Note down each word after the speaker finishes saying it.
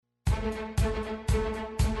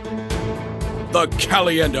The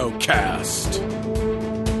Caliendo Cast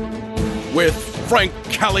with Frank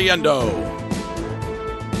Caliendo,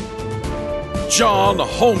 John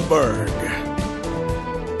Holmberg,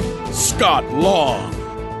 Scott Long,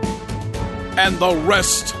 and the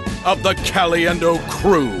rest of the Caliendo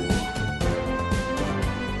crew.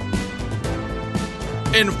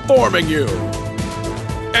 Informing you,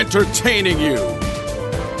 entertaining you,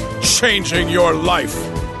 changing your life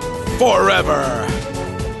forever.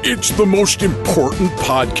 It's the most important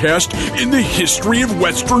podcast in the history of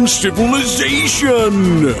Western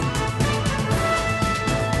civilization.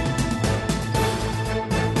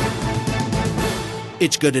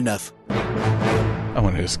 It's good enough. I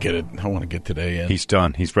want to just get it. I want to get today in. He's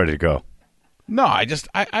done. He's ready to go. No,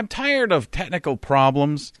 I'm tired of technical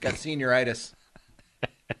problems. He's got senioritis.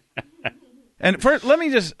 And let me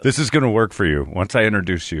just... This is going to work for you. Once I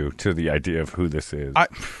introduce you to the idea of who this is,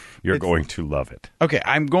 you're going to love it. Okay,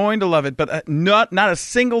 I'm going to love it, but not a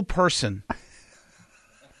single person...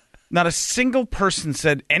 Not a single person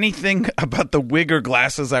said anything about the wig or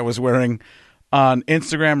glasses I was wearing on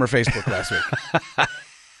Instagram or Facebook last week.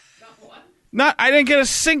 I didn't get a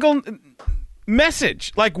single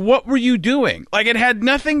message. Like, what were you doing? Like, it had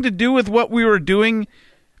nothing to do with what we were doing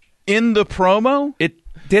in the promo. It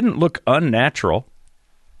didn't look unnatural.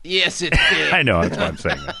 Yes, it did. I know, that's why I'm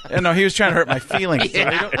saying that. No, he was trying to hurt my feelings.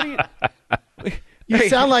 Yeah. You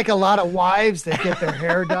sound like a lot of wives that get their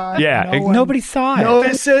hair done. Yeah, nobody saw it.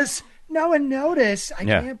 Notices. No one noticed. I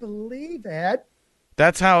can't believe it.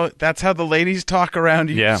 That's how the ladies talk around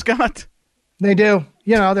you, Scott. They do.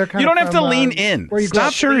 You know, they're kind of. You don't have to lean in.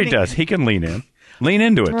 Stop. Sure, he does. He can lean in. Lean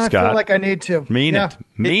into it, Scott. I feel like I need to. Mean it.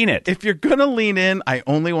 Mean it. If you're going to lean in, I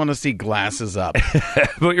only want to see glasses up.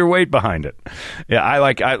 Put your weight behind it.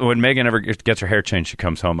 Yeah, when Megan ever gets her hair changed, she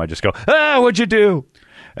comes home, I just go, what'd you do?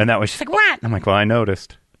 And that way she's like, what? I'm like, well, I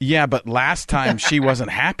noticed. Yeah, but last time she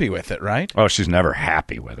wasn't happy with it, right? Oh, she's never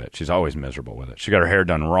happy with it. She's always miserable with it. She got her hair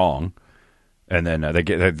done wrong. And then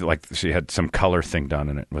she had some color thing done,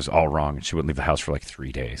 and it was all wrong. And she wouldn't leave the house for like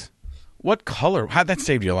 3 days. What color? How'd that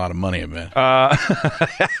save you a lot of money, man? It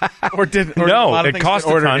cost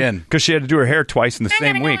a ton because she had to do her hair twice in the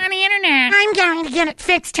same week. Go on the internet. I'm going to get it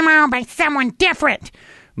fixed tomorrow by someone different.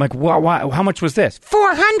 I'm like, why, how much was this?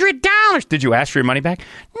 $400. Did you ask for your money back?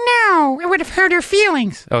 No, it would have hurt her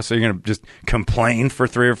feelings. Oh, so you're going to just complain for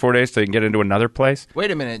 3 or 4 days so you can get into another place?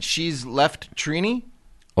 Wait a minute. She's left Trini?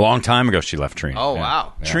 A long time ago, she left Trini. Oh,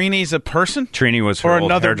 wow. Yeah. Trini's a person? Trini was her or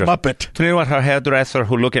old another hairdresser. Muppet. Trini was her hairdresser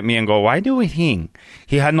who look at me and go, why do we think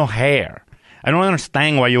he had no hair? I don't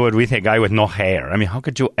understand why you would with a guy with no hair. I mean, how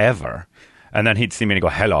could you ever? And then he'd see me and he'd go,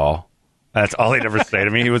 hello. That's all he'd ever say to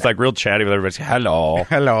me. He was like real chatty with everybody. Hello.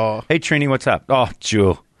 Hello. Hey, Trini, what's up? Oh,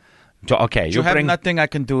 Jew. Okay. You have nothing, I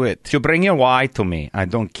can do it. You bring your wife to me. I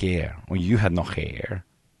don't care. Well, you had no hair.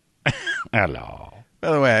 Hello.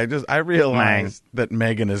 By the way, I realized that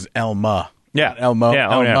Megan is Elma. Yeah. Elmo.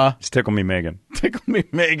 Yeah, Elma. yeah. Just tickle me, Megan. Tickle me,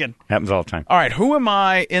 Megan. Happens all the time. All right. Who am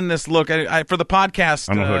I in this look? For the podcast,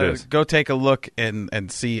 I don't know who it is. Go take a look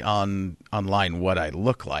and see online what I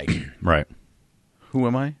look like. Right. Who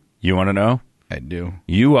am I? You want to know? I do.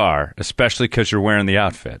 You are, especially because you're wearing the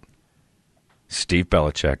outfit. Steve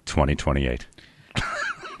Belichick, 2028.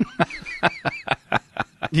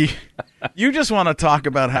 You just want to talk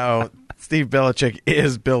about how Steve Belichick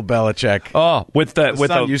is Bill Belichick. Oh,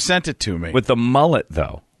 you sent it to me with the mullet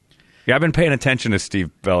though. Yeah, I've been paying attention to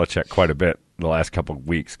Steve Belichick quite a bit the last couple of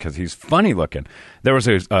weeks because he's funny looking. There was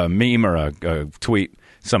a meme or a tweet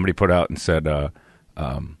somebody put out and said,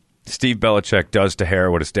 Steve Belichick does to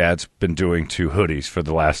hair what his dad's been doing to hoodies for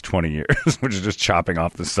the last 20 years, which is just chopping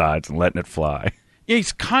off the sides and letting it fly. Yeah,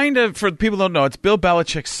 he's kind of, for people who don't know, it's Bill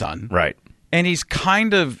Belichick's son. Right. And he's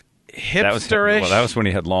kind of hipsterish. That was when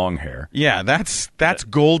he had long hair. Yeah, that's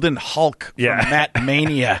Golden Hulk from Matt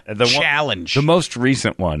Mania Challenge. The most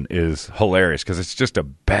recent one is hilarious because it's just a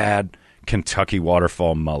bad Kentucky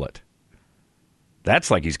waterfall mullet.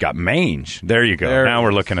 That's like he's got mange. There you go. Now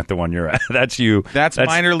we're looking at the one you're at. That's you. That's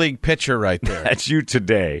minor league pitcher right there. That's you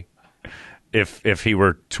today if he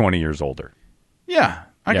were 20 years older. Yeah.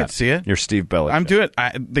 I could see it. You're Steve Belichick. I'm doing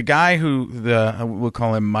the guy who we'll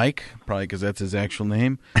call him Mike, probably because that's his actual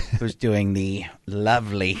name, who's doing the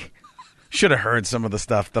lovely. Should have heard some of the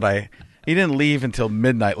stuff that he didn't leave until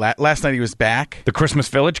midnight. Last night he was back. The Christmas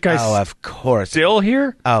Village guy? Oh, of course. Still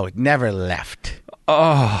here? Oh, never left.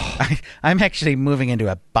 Oh. I'm actually moving into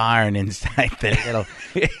a barn inside the little.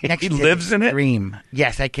 He lives in it? Dream.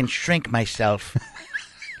 Yes, I can shrink myself.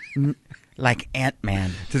 like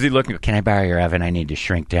Ant-Man. Does he look? Can I borrow your oven? I need to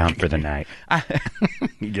shrink down for the night.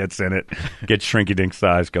 He gets in it, gets shrinky-dink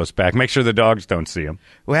size, goes back. Make sure the dogs don't see him.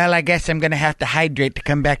 Well, I guess I'm going to have to hydrate to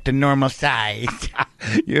come back to normal size.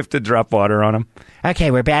 You have to drop water on him.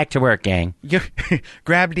 Okay, we're back to work, gang. You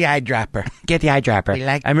grab the eyedropper. Get the eyedropper.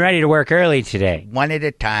 Like- I'm ready to work early today. One at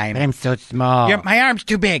a time. But I'm so small. My arm's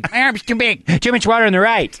too big. My arm's too big. Too much water on the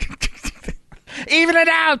right. Even it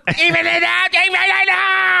out. Even it out. Even it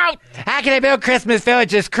out. How can I build Christmas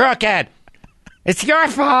Village this crooked? It's your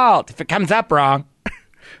fault if it comes up wrong.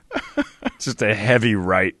 It's just a heavy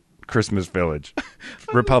right Christmas Village.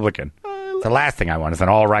 Republican. The last thing I want is an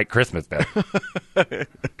all-right Christmas Village.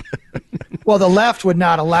 Well, the left would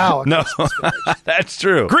not allow it. No, that's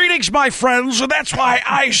true. Greetings, my friends, and that's why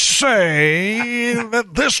I say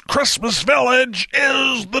that this Christmas village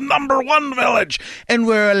is the number one village. And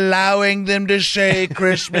we're allowing them to say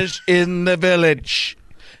Christmas in the village.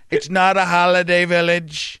 It's not a holiday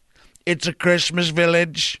village. It's a Christmas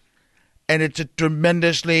village. And it's a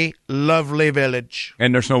tremendously lovely village.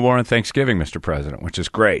 And there's no war on Thanksgiving, Mr. President, which is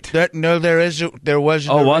great. There was an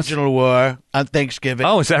original war on Thanksgiving.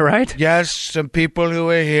 Oh, is that right? Yes, some people who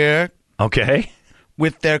were here Okay.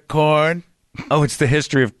 with their corn, Oh, it's the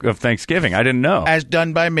history of Thanksgiving. I didn't know. as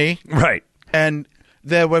done by me. Right. And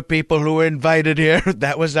there were people who were invited here.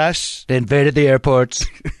 That was us. They invaded the airports.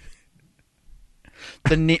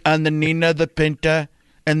 On the Nina, the Pinta,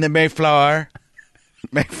 and the Mayflower.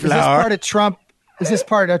 Is this part of Trump? Is this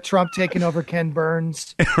part of Trump taking over Ken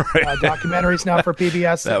Burns' documentaries now for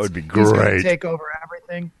PBS? That would be He's going great. to take over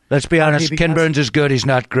everything. Let's be honest. PBS. Ken Burns is good. He's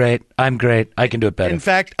not great. I'm great. I can do it better. In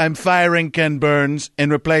fact, I'm firing Ken Burns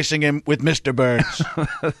and replacing him with Mr. Burns.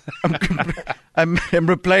 I'm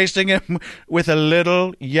replacing him with a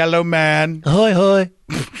little yellow man. Hoy, hoy.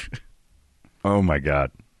 Oh, my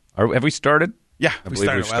God. Have we started? Yeah, I we believe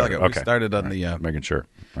started we've a while ago. started. Okay. We started on the... Making sure.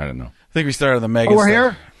 I didn't know. I think we started on the mega Oh, we're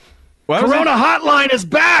stuff. here? What was Corona Hotline is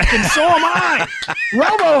back, and so am I.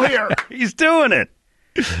 Romo here. He's doing it.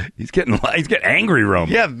 He's getting angry, Romo.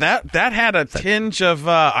 Yeah, that had a tinge of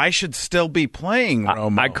I should still be playing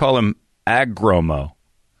Romo. I call him Agromo.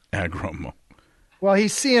 Romo. Well,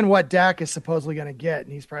 he's seeing what Dak is supposedly going to get,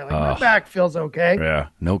 and he's probably like, my back feels okay. Yeah,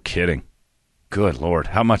 no kidding. Good Lord.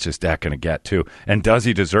 How much is Dak going to get, too? And does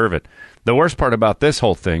he deserve it? The worst part about this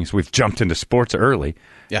whole thing is we've jumped into sports early,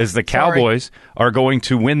 is the Cowboys are going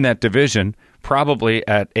to win that division probably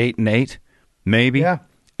at 8-8, maybe. Yeah.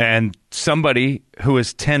 And somebody who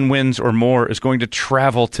has 10 wins or more is going to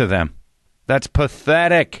travel to them. That's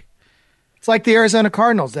pathetic. It's like the Arizona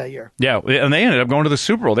Cardinals that year. Yeah, and they ended up going to the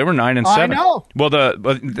Super Bowl. They were 9-7. I know. Well,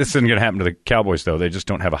 this isn't going to happen to the Cowboys, though. They just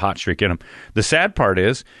don't have a hot streak in them. The sad part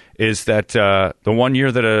is that the one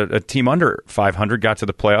year that a team under 500 got to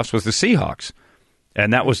the playoffs was the Seahawks,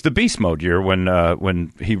 and that was the beast mode year when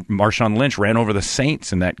Marshawn Lynch ran over the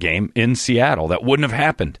Saints in that game in Seattle. That wouldn't have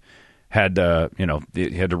happened had he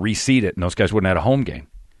had to reseed it, and those guys wouldn't have had a home game.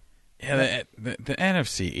 Yeah, the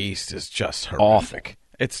NFC East is just horrific. Awful.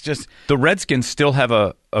 It's just The Redskins still have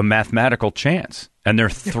a mathematical chance, and they're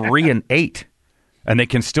 3-8, and they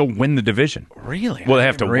can still win the division. really Well, they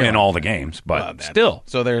have to win all the games, but still.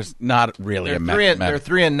 So there's not really They're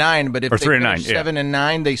 3-9, but if Or they 3-9, finish yeah.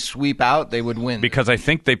 7-9, they sweep out. They would win. Because I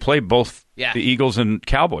think they play both Yeah. the Eagles and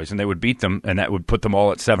Cowboys, and they would beat them, and that would put them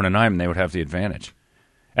all at 7-9, and they would have the advantage.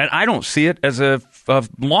 And I don't see it as a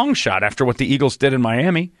long shot after what the Eagles did in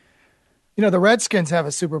Miami. You know, the Redskins have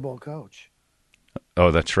a Super Bowl coach.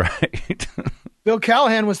 Oh, that's right. Bill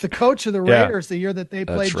Callahan was the coach of the Yeah. Raiders the year that they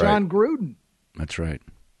played right. John Gruden. That's right.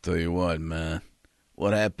 Tell you what, man.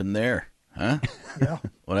 What happened there? Huh? Yeah.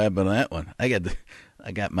 What happened to that one? I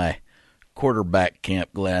got my quarterback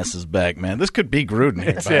camp glasses back, man. This could be Gruden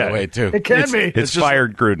here, by the way, too. It can be. It's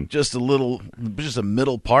fired Gruden. Just a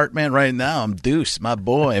middle part, man. Right now, I'm Deuce, my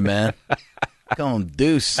boy, man. Call him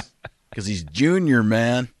Deuce because he's junior,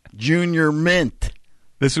 man. Junior mint.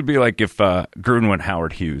 This would be like if Gruden went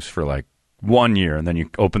Howard Hughes for like 1 year, and then you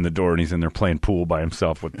open the door and he's in there playing pool by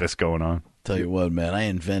himself with this going on. Tell you what, man, I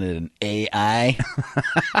invented an AI.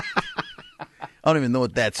 I don't even know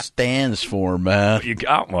what that stands for, man. You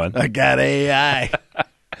got one. I got AI.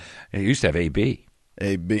 You used to have AB.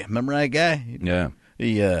 AB. Remember that guy? Yeah.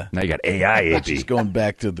 He, Now you got AI AB. He's going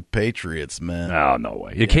back to the Patriots, man. Oh, no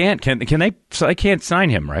way. You can't. Can they? So I can't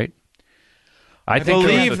sign him, right? I think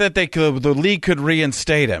believe that the league could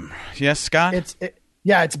reinstate him. Yes, Scott?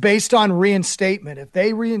 It's based on reinstatement. If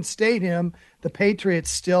they reinstate him, the Patriots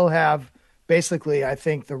still have basically, I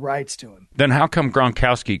think, the rights to him. Then how come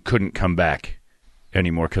Gronkowski couldn't come back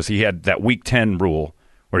anymore? Because he had that Week 10 rule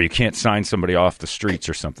where you can't sign somebody off the streets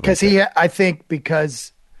or something.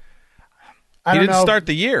 Because I He don't didn't know. start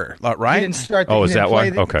the year, right? He didn't start. Oh, he is didn't that why?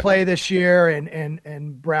 play Okay. Play this year,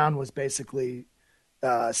 and Brown was basically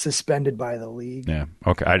suspended by the league. Yeah.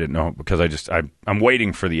 Okay. I didn't know because I'm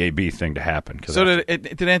waiting for the AB thing to happen. So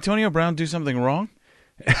did Antonio Brown do something wrong?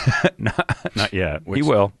 not yet. He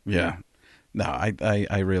will. Yeah. No,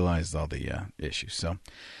 I realized all the issues. So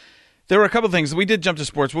there were a couple things. We did jump to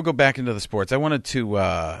sports. We'll go back into the sports. I wanted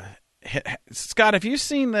to Scott, have you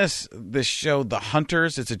seen this show, The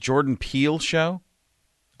Hunters? It's a Jordan Peele show.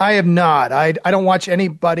 I have not. I don't watch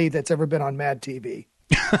anybody that's ever been on Mad TV.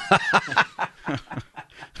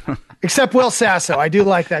 Except Will Sasso. I do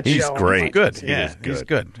like that He's show. great. Good. He Yeah, is good. he's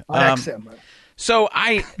good. I like him. So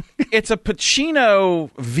it's a Pacino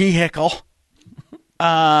vehicle,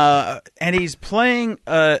 and he's playing.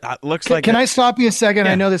 Looks like. Can I stop you a second?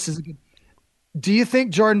 Yeah. I know this is a good. Do you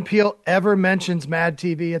think Jordan Peele ever mentions Mad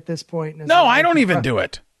TV at this point? No, I don't even do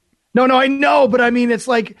it. No, I know, but I mean, it's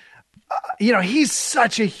like, he's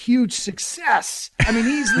such a huge success. I mean,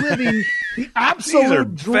 he's living the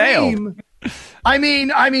absolute dream. I mean,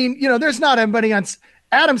 there's not anybody on.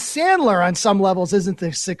 Adam Sandler on some levels isn't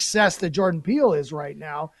the success that Jordan Peele is right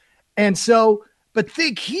now. And so, but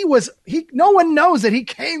no one knows that he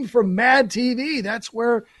came from Mad TV. That's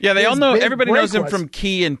where. Yeah, they all know, everybody knows him from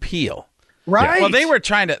Key and Peele. Right. Well,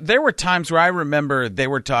 there were times where I remember they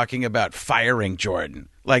were talking about firing Jordan.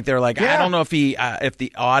 Like they're like, I don't know if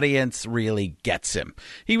the audience really gets him.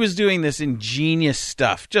 He was doing this ingenious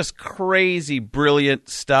stuff, just crazy, brilliant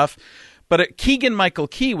stuff. But Keegan-Michael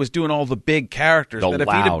Key was doing all the big characters. The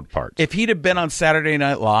loud parts. If he'd have been on Saturday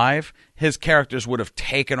Night Live, his characters would have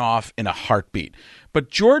taken off in a heartbeat. But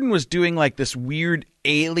Jordan was doing like this weird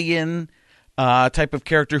alien type of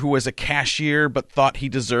character who was a cashier but thought he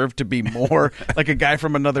deserved to be more, like a guy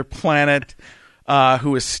from another planet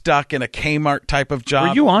who was stuck in a Kmart type of job.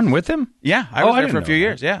 Were you on with him? Yeah, I was there for a few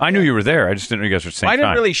years. Yeah, I knew you were there. I just didn't know you guys were at the same time. I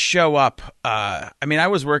didn't really show up. I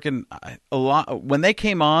was working a lot when they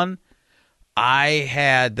came on. I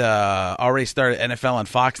had already started NFL on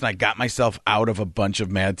Fox, and I got myself out of a bunch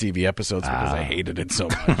of Mad TV episodes because I hated it so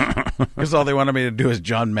much. Because all they wanted me to do is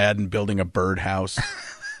John Madden building a birdhouse.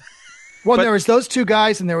 Well, there was those two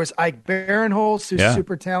guys, and there was Ike Barinholtz, who's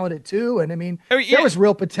super talented too. And I mean, there was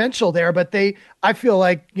real potential there. But I feel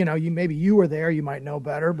like maybe you were there, you might know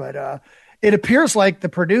better. But it appears like the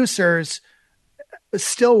producers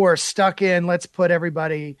still were stuck in. Let's put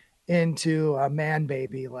everybody into a man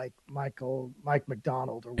baby like Mike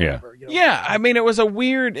McDonald or whatever. I mean, it was a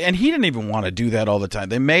weird, and he didn't even want to do that all the time.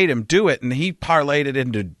 They made him do it, and he parlayed it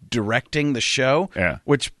into directing the show,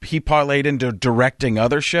 which he parlayed into directing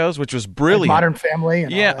other shows, which was brilliant. Like Modern Family.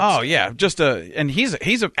 And all that and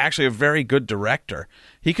he's actually a very good director.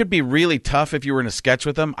 He could be really tough if you were in a sketch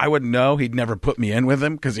with him. I wouldn't know. He'd never put me in with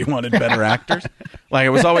him because he wanted better actors. Like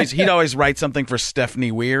he'd always write something for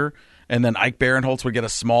Stephanie Weir. And then Ike Barinholtz would get a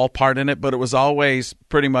small part in it, but it was always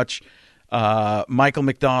pretty much Michael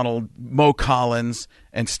McDonald, Mo Collins,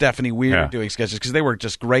 and Stephanie Weir doing sketches because they were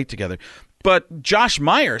just great together. But Josh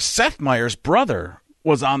Myers, Seth Meyers' brother,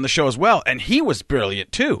 was on the show as well, and he was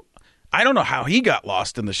brilliant too. I don't know how he got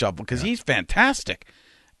lost in the shuffle because he's fantastic.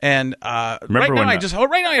 And right now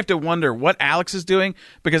I have to wonder what Alex is doing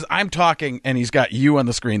because I'm talking and he's got you on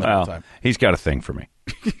the screen the whole time. He's got a thing for me.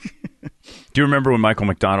 Do you remember when Michael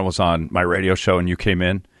McDonald was on my radio show and you came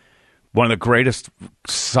in? One of the greatest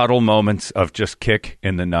subtle moments of just kick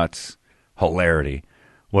in the nuts hilarity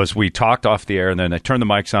was we talked off the air and then I turned the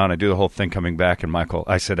mics on. I do the whole thing coming back and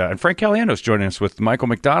I said, and Frank Caliendo's joining us with Michael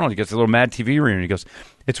McDonald. He gets a little Mad TV reunion. He goes,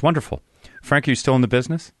 "It's wonderful. Frank, are you still in the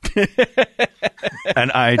business?"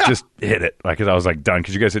 And I just hit it because I was like done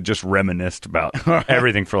because you guys had just reminisced about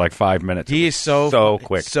everything for like 5 minutes. He is so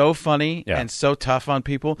quick, so funny, and so tough on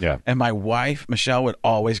people. Yeah. And my wife Michelle would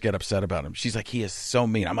always get upset about him. She's like, he is so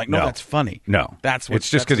mean. I'm like, no, that's funny. No, it's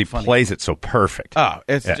just because he plays it so perfect. Oh,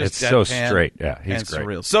 it's so straight. Yeah, he's great.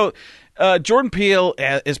 Surreal. So Jordan Peele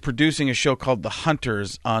is producing a show called The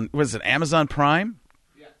Hunters on Amazon Prime.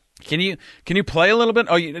 Can you play a little bit?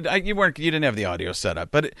 Oh, you didn't have the audio set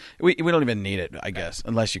up, but we don't even need it, I guess,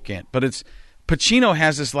 unless you can't. But it's Pacino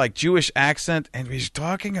has this like Jewish accent, and he's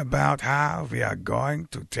talking about how we are going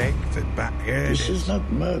to take the back. This is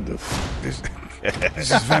not murder. This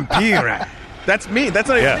is vampire. That's me. That's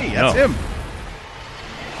not me. That's him.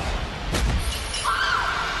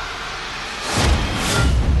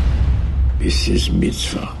 This is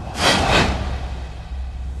mitzvah.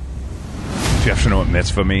 Do you have to know what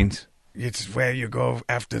mitzvah means? It's where you go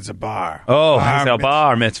after the bar. Oh,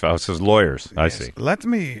 bar mitzvah. It says lawyers. I see. Let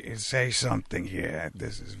me say something here.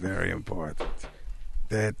 This is very important.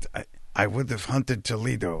 That I would have hunted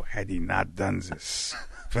Toledo had he not done this.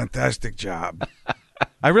 fantastic job.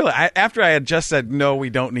 After I had just said, no, we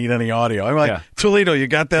don't need any audio. I'm like, Toledo, you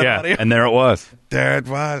got that audio? And there it was. There it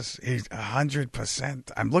was. He's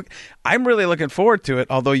 100%. I'm really looking forward to it.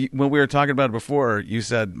 Although when we were talking about it before, you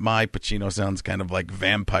said my Pacino sounds kind of like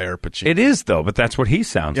vampire Pacino. It is, though, but that's what he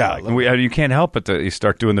sounds like. You can't help but you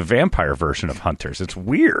start doing the vampire version of Hunters. It's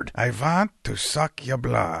weird. I want to suck your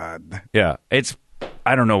blood. Yeah,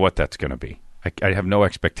 I don't know what that's going to be. I have no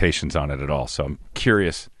expectations on it at all, so I'm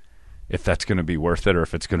curious if that's going to be worth it or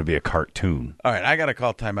if it's going to be a cartoon. All right, I got to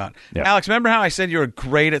call timeout. Yeah. Alex, remember how I said you were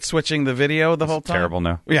great at switching the video the whole time? Terrible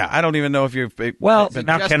now. Yeah, I don't even know if you've... Well,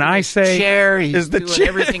 now can I say... Chair, he's is the doing chair.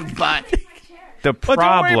 everything but... The Well, problem...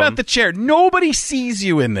 don't worry about the chair. Nobody sees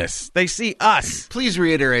you in this. They see us. Please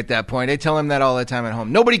reiterate that point. I tell him that all the time at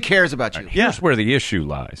home. Nobody cares about you. Here's where the issue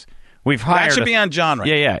lies. We've hired... That should be on John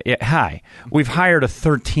right Yeah. Hi. We've hired a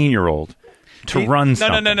 13-year-old to run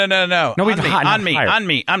something. No. No, we've on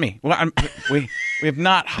me. Well, we have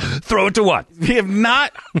not... Throw it to what? We have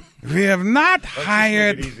not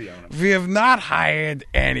hired... We have not hired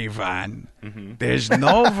anyone. Mm-hmm. There's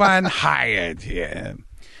no one hired here.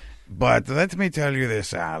 But let me tell you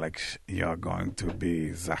this, Alex. You're going to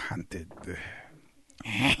be the hunted.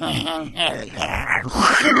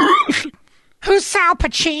 Who's Sal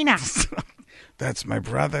Pacino? That's my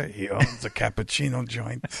brother. He owns a cappuccino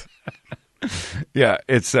joint. Yeah,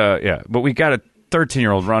 it's but we got a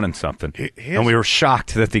 13-year-old running something, and we were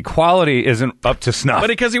shocked that the quality isn't up to snuff. But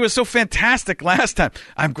because he was so fantastic last time,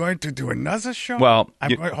 I'm going to do another show. Well,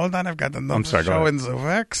 hold on, I've got another show in the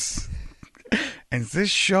works, and this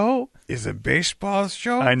show is a baseball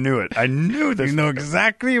show. I knew it. I knew this. You know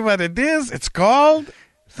exactly what it is. It's called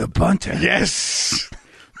The Bunter. Yes,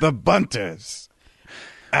 The Bunters.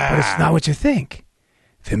 But it's not what you think.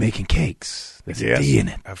 They're making cakes. There's a D in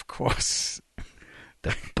it. Of course.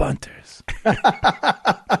 The Bunters.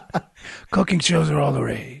 Cooking shows are all the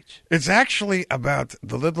rage. It's actually about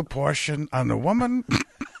the little portion on the woman.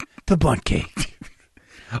 The bunt cake.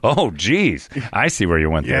 Oh, geez. I see where you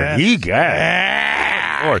went there. Yes. He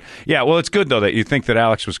got Lord. Yeah, well, it's good, though, that you think that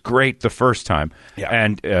Alex was great the first time. Yeah.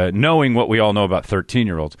 And knowing what we all know about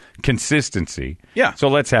 13-year-olds, consistency. Yeah. So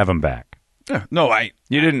let's have him back. Yeah, no,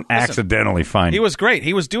 You didn't accidentally find He him. was great.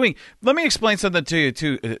 He was doing. Let me explain something to you,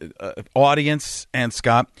 too, audience and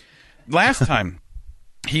Scott. Last time,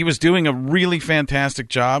 he was doing a really fantastic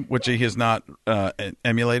job, which he has not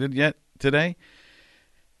emulated yet today.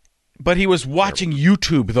 But he was watching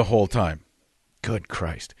YouTube the whole time. Good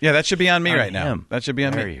Christ. Yeah, that should be on me On right now. him. That should be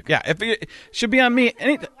on There me. you go. Yeah, it should be on me.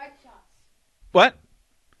 What?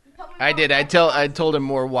 I did. I told him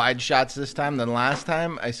more wide shots this time than last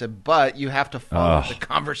time. I said, but you have to follow the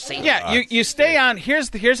conversation. Yeah, you stay on.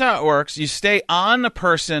 Here's how it works. You stay on a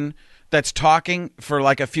person that's talking for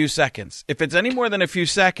like a few seconds. If it's any more than a few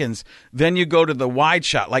seconds, then you go to the wide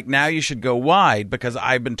shot. Like now you should go wide because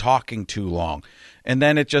I've been talking too long. And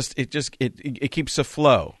then it keeps the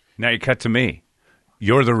flow. Now you cut to me.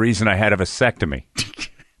 You're the reason I had a vasectomy.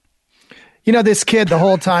 You know, this kid the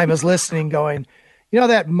whole time is listening going, you know,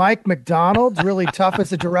 that Mike McDonald's really tough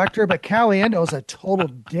as a director, but Caliendo's a total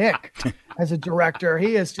dick as a director.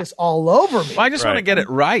 He is just all over me. Well, I just want to get it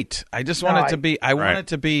right. I just want it to be. I want Right. it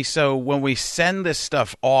to be so when we send this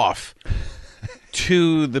stuff off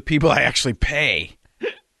to the people I actually pay,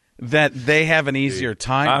 they have an easier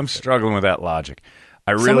time. I'm struggling with that logic.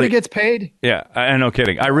 Somebody gets paid? Yeah, no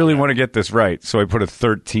kidding. I really want to get this right, so I put a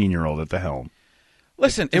 13-year-old at the helm.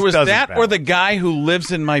 Listen, it was that or the guy who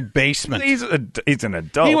lives in my basement. He's an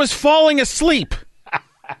adult. He was falling asleep.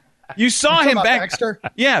 You saw him back. Baxter?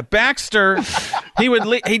 Yeah, Baxter.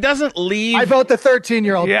 He doesn't leave. I vote the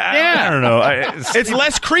 13-year-old. Yeah, I don't know. It's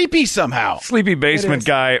less creepy somehow. Sleepy basement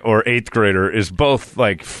guy or 8th grader is both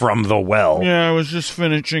like from the well. Yeah, I was just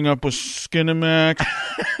finishing up a Skinamax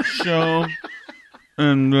show.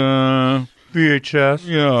 And, VHS.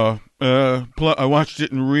 yeah, I watched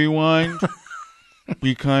it in rewind.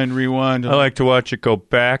 Be kind, rewind. I like to watch it go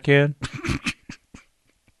back in.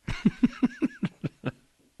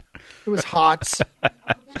 It was hot.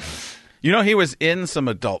 You know, he was in some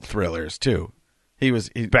adult thrillers, too.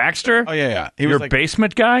 Baxter? Oh, yeah. He Your was like,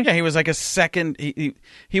 basement guy? Yeah, he was like a second.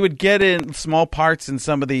 He would get in small parts in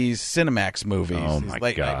some of these Cinemax movies. Oh, these my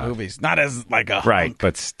late night God. movies. Not as like a Right, hunk,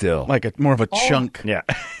 but still. like more of a chunk. Yeah.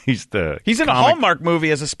 He's in a Hallmark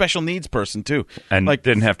movie as a special needs person, too. And like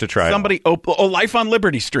didn't have to try it. Somebody Life on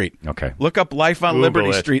Liberty Street. Okay. Look up Life on Google Liberty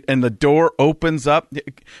it. Street, and the door opens up.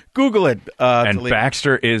 Google it. And Toledo.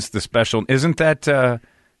 Baxter is the special. Isn't that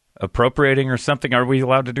appropriating or something? Are we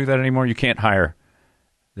allowed to do that anymore? You can't hire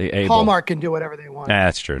the able. Hallmark can do whatever they want.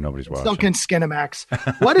 That's true. Nobody's watching. So can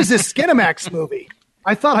Skinamax. What is this Skinamax movie?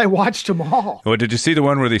 I thought I watched them all. Well, did you see the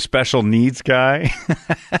one where the special needs guy?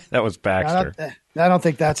 That was Baxter. I don't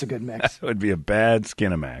think that's a good mix. That would be a bad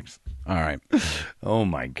Skinamax. All right. Oh,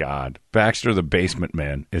 my God. Baxter, the basement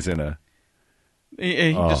man, is in a...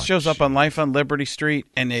 He just shows up on Life on Liberty Street,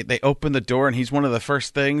 and they open the door, and he's one of the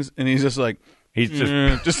first things, and he's just like... He's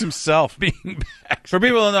just himself. being Baxter. For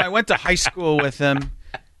people who know, I went to high school with him,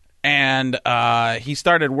 and he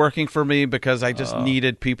started working for me because I just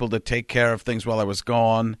needed people to take care of things while I was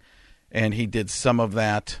gone, and he did some of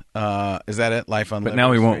that. Is that it? Life on Liberty Street? But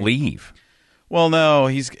now he won't leave. Well, no,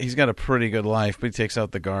 he's got a pretty good life, but he takes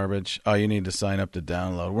out the garbage. Oh, you need to sign up to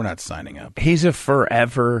download. We're not signing up. He's a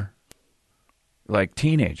forever,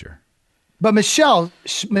 teenager. But Michelle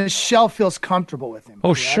feels comfortable with him.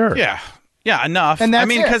 Oh, correct? sure. Yeah, enough. And that's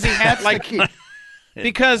because he had That's the key.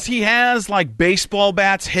 because he has baseball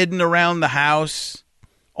bats hidden around the house,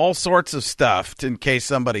 all sorts of stuff in case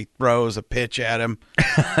somebody throws a pitch at him.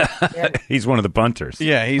 He's one of the bunters.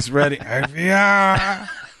 Yeah, he's ready. If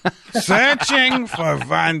you're searching for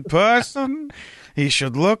one person, he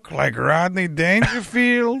should look like Rodney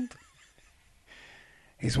Dangerfield.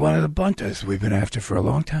 He's one of the bunters we've been after for a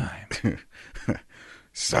long time.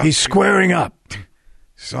 He's squaring up.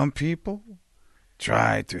 Some people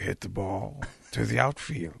try to hit the ball to the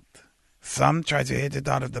outfield. Some try to hit it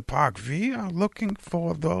out of the park. We are looking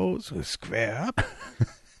for those who square up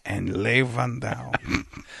and lay one down.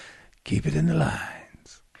 Keep it in the line.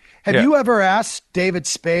 Have you ever asked David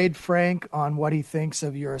Spade, Frank, on what he thinks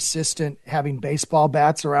of your assistant having baseball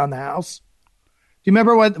bats around the house? Do you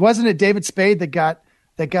remember wasn't it David Spade that got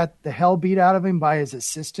the hell beat out of him by his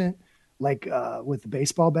assistant, with the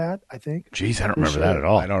baseball bat, I think? Jeez, I don't remember that at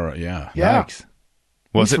all. I don't. Yeah. Yeah. Yikes.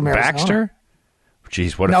 Was He's it from Arizona. Baxter?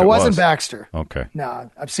 Jeez, what if No, it it wasn't was? Baxter. Okay.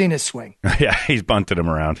 No, I've seen his swing. Yeah, he's bunted him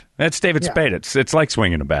around. That's David Yeah. Spade. It's like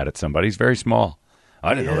swinging a bat at somebody. He's very small.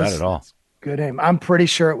 I didn't know that at all. Good aim. I'm pretty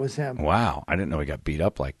sure it was him. Wow, I didn't know he got beat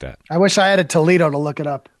up like that. I wish I had a Toledo to look it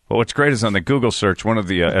up. Well, what's great is on the Google search, one of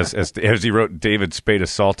the as he wrote, David Spade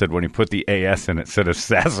assaulted. When he put the AS in, it said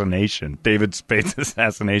assassination. David Spade's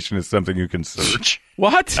assassination is something you can search.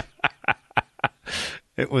 What?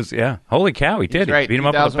 It was Holy cow, he did. Right, He beat him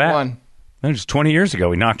up with a bat. 2001. That was 20 years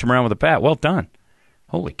ago. He knocked him around with a bat. Well done.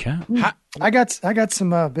 Holy cow. I got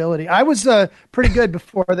some ability. I was pretty good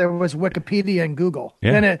before there was Wikipedia and Google.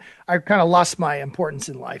 Yeah. Then I kind of lost my importance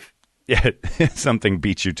in life. Yeah, something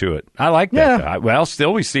beat you to it. I like that. Yeah. Well,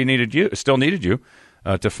 still we still needed you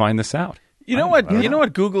to find this out. You know what? You know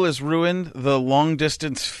what Google has ruined? The long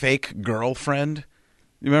distance fake girlfriend.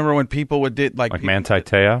 You remember when people would Like Manti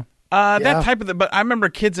Te'o? That type of thing. But I remember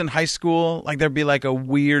kids in high school, there'd be a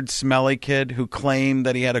weird, smelly kid who claimed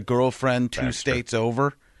that he had a girlfriend two states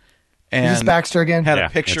over. And Is this Baxter again? had Yeah, a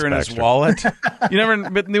picture in it's his Baxter. wallet. You never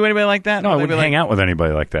knew anybody like that? No, I They'd wouldn't be hang out with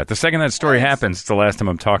anybody like that. The second that story happens, it's the last time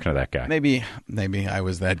I'm talking to that guy. Maybe I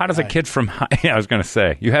was that How does a guy. kid from I was going to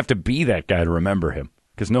say, you have to be that guy to remember him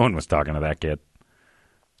because no one was talking to that kid.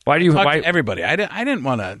 Why do you Talk why to everybody? I didn't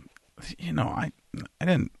want to, I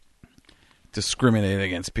didn't discriminate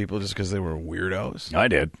against people just because they were weirdos. I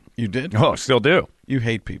did. You did? Oh, still do. You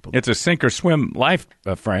hate people. It's a sink or swim life,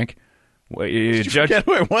 Frank. Well, you Did you forget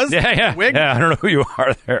who it was? Yeah. Wig? Yeah, I don't know who you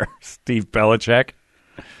are there. Steve Belichick.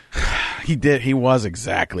 He did. He was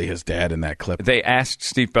exactly his dad in that clip. They asked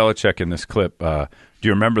Steve Belichick in this clip, do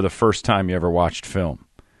you remember the first time you ever watched film?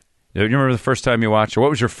 Do you remember the first time you watched, or what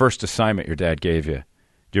was your first assignment your dad gave you?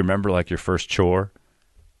 Do you remember your first chore?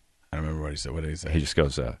 I don't remember what he said. What did he say? He just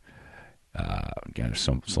goes, again,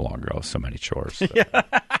 so long ago, so many chores.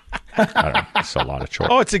 I don't know. It's a lot of chores.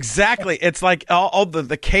 Oh, it's exactly. It's like all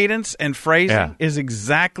the cadence and phrasing Yeah. is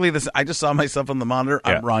exactly this. I just saw myself on the monitor.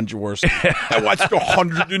 Yeah. I'm Ron Jaworski. I watched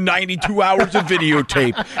 192 hours of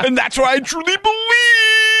videotape, and that's why I truly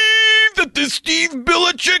believe that this Steve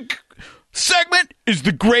Belichick segment is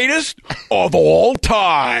the greatest of all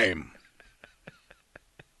time.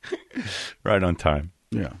 Right on time.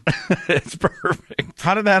 Yeah. It's perfect.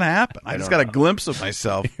 How did that happen? I just got a glimpse of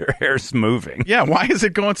myself. Your hair's moving. Yeah, why is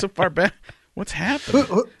it going so far back? What's happening?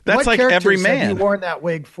 That's what like characters every have man. you worn that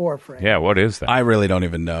wig for, Frank? Yeah, what is that? I really don't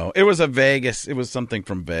even know. It was a Vegas. It was something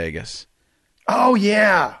from Vegas Oh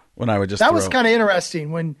yeah, when I would just that was throw- kind of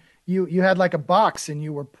interesting when you had a box and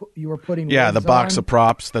you were putting Yeah, the wigs box on. of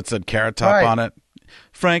props that said Carrot Top Right. on it.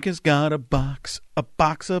 Frank has got a box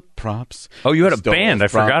of props. Oh, you had a Stole band. I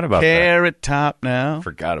from forgot about that. Carrot Top now.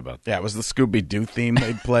 Forgot about that. Yeah, it was the Scooby Doo theme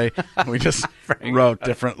they'd play. We just wrote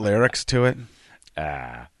different lyrics to it.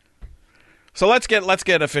 So let's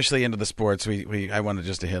get officially into the sports. I wanted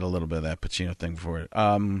just to hit a little bit of that Pacino thing before it.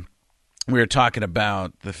 We were talking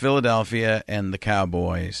about the Philadelphia and the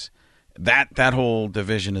Cowboys. that whole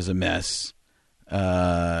division is a mess.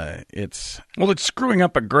 It's screwing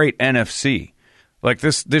up a great NFC. Like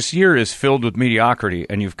this year is filled with mediocrity,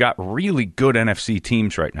 and you've got really good NFC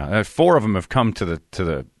teams right now. 4 of them have come to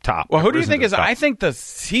the top. Well, who do you think is? I think the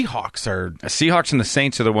Seahawks are. The Seahawks and the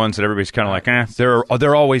Saints are the ones that everybody's kind of like,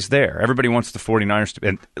 they're always there. Everybody wants the 49ers to.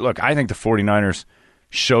 And look, I think the 49ers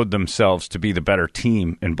showed themselves to be the better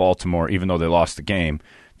team in Baltimore, even though they lost the game.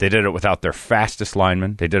 They did it without their fastest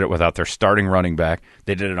lineman. They did it without their starting running back.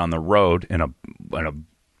 They did it on the road in a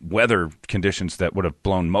weather conditions that would have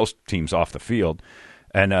blown most teams off the field.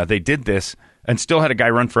 And they did this and still had a guy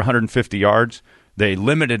run for 150 yards. They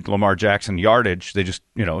limited Lamar Jackson yardage. They just,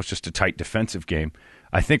 it's just a tight defensive game.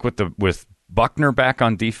 I think with Buckner back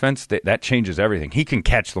on defense, that changes everything. He can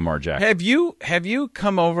catch Lamar Jackson. Have you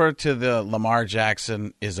come over to the Lamar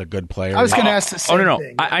Jackson is a good player? I was going to ask the same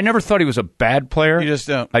thing. I never thought he was a bad player. You just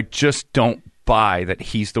don't. I just don't buy that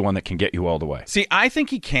he's the one that can get you all the way. See, I think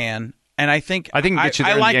he can. And I think he can get you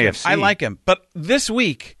there I like in the him. AFC. I like him. But this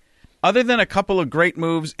week, other than a couple of great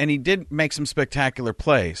moves, and he did make some spectacular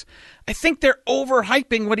plays, I think they're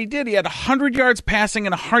overhyping what he did. He had 100 yards passing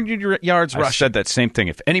and 100 yards rushing. I said that same thing.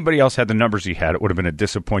 If anybody else had the numbers he had, it would have been a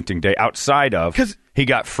disappointing day outside of because he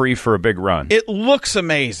got free for a big run. It looks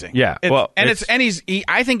amazing. Yeah.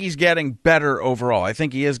 I think he's getting better overall. I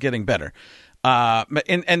think he is getting better.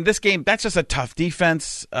 In this game, that's just a tough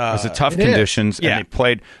defense. It was a tough conditions, and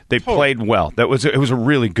they played well. It was a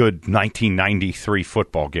really good 1993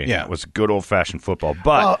 football game. Yeah. It was good old-fashioned football.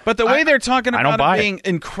 But the way they're talking about it being it.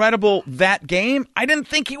 incredible that game, I didn't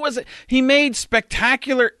think he was. He made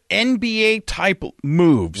spectacular NBA type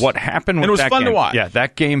moves. What happened with and it was that fun game, to watch. Yeah,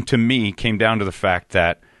 that game to me came down to the fact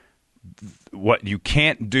that what you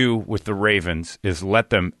can't do with the Ravens is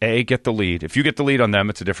let them, A, get the lead. If you get the lead on them,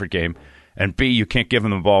 it's a different game. And B, you can't give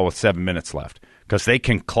them the ball with 7 minutes left because they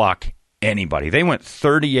can clock anybody. They went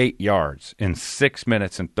 38 yards in 6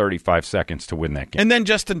 minutes and 35 seconds to win that game. And then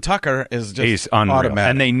Justin Tucker is just he's unreal.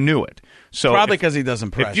 automatic. And they knew it. So probably because he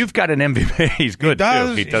doesn't press. If you've got an MVP, he's good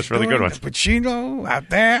too. He does really good ones. Pacino out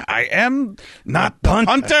there. I am not the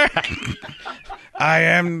punter. I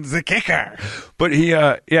am the kicker. But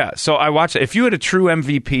so I watched it. If you had a true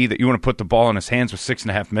MVP that you want to put the ball in his hands with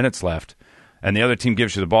 6.5 minutes left, and the other team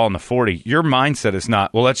gives you the ball in the 40, your mindset is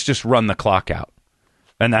not, well, let's just run the clock out.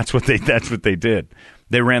 And that's what they did.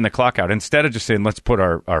 They ran the clock out instead of just saying, let's put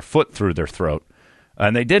our foot through their throat.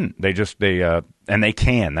 And they didn't. And they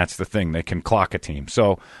can. That's the thing. They can clock a team.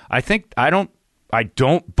 So I think I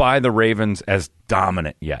don't buy the Ravens as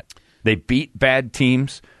dominant yet. They beat bad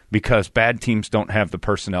teams because bad teams don't have the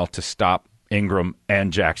personnel to stop Ingram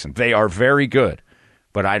and Jackson. They are very good,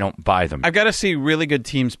 but I don't buy them. I've got to see really good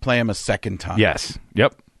teams play them a second time. Yes.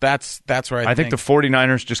 Yep. That's where I think the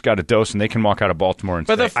 49ers just got a dose, and they can walk out of Baltimore and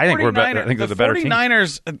say, I think they're the better team. The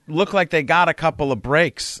 49ers look like they got a couple of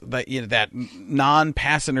breaks. That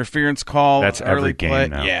non-pass interference call. That's early every game play.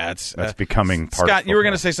 now. Yeah, that's becoming part of Scott, you were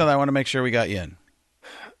going to football. say something. I want to make sure we got you in.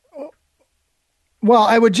 Well,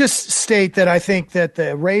 I would just state that I think that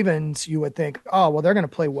the Ravens, you would think, oh, well, they're going to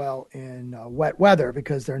play well in wet weather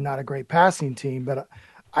because they're not a great passing team. But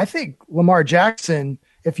I think Lamar Jackson,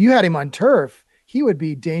 if you had him on turf, he would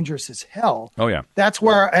be dangerous as hell. Oh, yeah. That's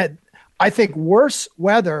where I think worse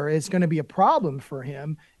weather is going to be a problem for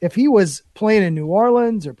him. If he was playing in New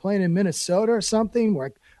Orleans or playing in Minnesota or something,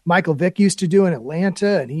 like Michael Vick used to do in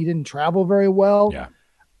Atlanta, and he didn't travel very well. Yeah.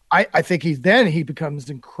 I think he becomes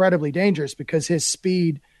incredibly dangerous because his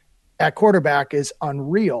speed at quarterback is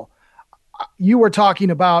unreal. You were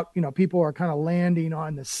talking about, people are kind of landing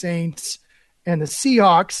on the Saints and the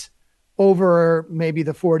Seahawks over maybe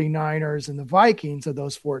the 49ers and the Vikings of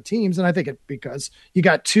those 4 teams. And I think because you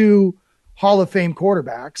got 2 Hall of Fame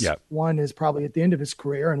quarterbacks. Yep. One is probably at the end of his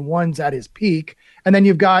career and one's at his peak. And then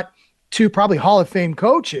you've got 2 probably Hall of Fame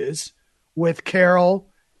coaches with Carroll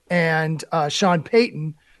and Sean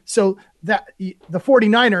Payton. So that the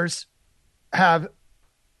 49ers have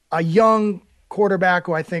a young quarterback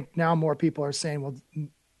who I think now more people are saying, well,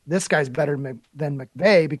 this guy's better than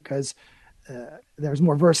McVay because there's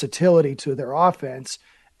more versatility to their offense.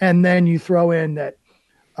 And then you throw in that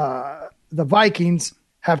the Vikings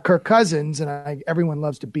have Kirk Cousins, and everyone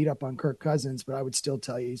loves to beat up on Kirk Cousins, but I would still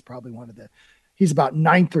tell you he's probably he's about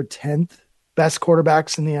 9th or 10th best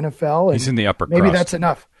quarterbacks in the NFL. And he's in the upper maybe crust. that's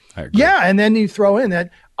enough. I agree. Yeah, and then you throw in that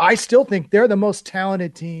I still think they're the most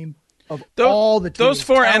talented team of all the teams. Those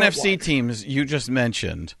 4 talent-wise. NFC teams you just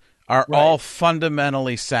mentioned are all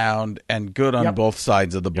fundamentally sound and good on both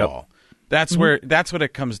sides of the ball. That's that's what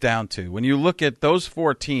it comes down to. When you look at those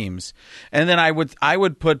 4 teams, and then I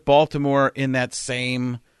would put Baltimore in that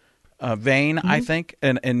same vein, I think,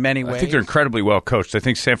 in many ways. I think they're incredibly well coached. I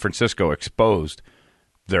think San Francisco exposed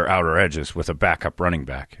their outer edges with a backup running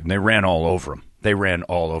back, and they ran all over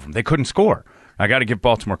them. They couldn't score. I got to give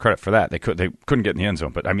Baltimore credit for that. They couldn't get in the end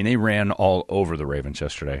zone, but I mean, they ran all over the Ravens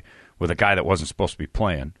yesterday with a guy that wasn't supposed to be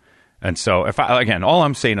playing. And so, all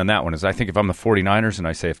I'm saying on that one is I think if I'm the 49ers and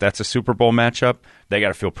I say if that's a Super Bowl matchup, they got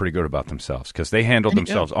to feel pretty good about themselves because they handled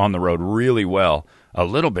themselves on the road really well, a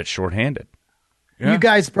little bit shorthanded. Yeah. You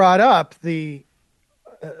guys brought up the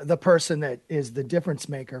person that is the difference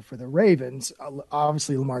maker for the Ravens,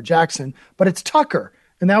 obviously Lamar Jackson, but it's Tucker.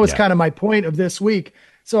 And that was kind of my point of this week.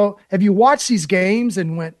 So have you watched these games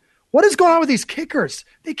and went, what is going on with these kickers?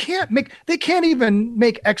 They can't even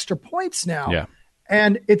make extra points now. Yeah.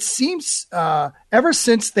 And it seems ever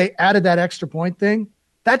since they added that extra point thing,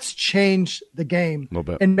 that's changed the game a little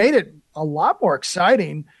bit and made it a lot more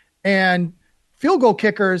exciting. And field goal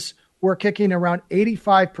kickers were kicking around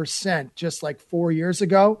 85% just like 4 years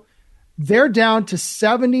ago. They're down to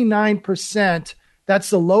 79%. That's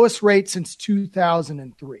the lowest rate since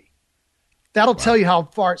 2003. That'll tell you how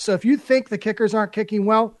far. So if you think the kickers aren't kicking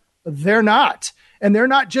well, they're not. And they're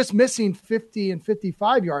not just missing 50 and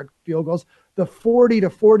 55-yard field goals. The 40 to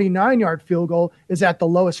 49-yard field goal is at the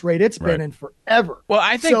lowest rate it's been in forever. Well,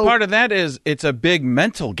 I think part of that is it's a big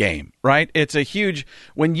mental game, right? It's a huge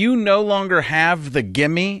 – when you no longer have the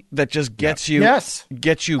gimme that just gets you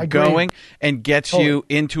going and gets you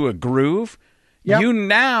into a groove, you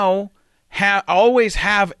now always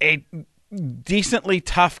have a decently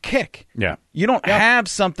tough kick. Yeah. You don't have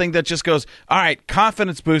something that just goes, all right,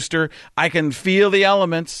 confidence booster. I can feel the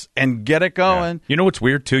elements and get it going. Yeah. You know what's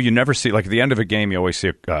weird, too? You never see, like, at the end of a game, you always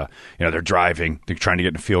see, they're driving, they're trying to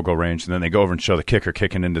get in field goal range, and then they go over and show the kicker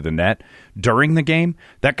kicking into the net. During the game,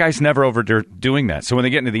 that guy's never over doing that. So when they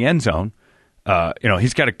get into the end zone,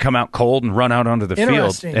 he's got to come out cold and run out onto the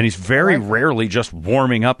field. And he's very rarely just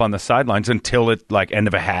warming up on the sidelines until it, like, end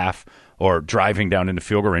of a half or driving down into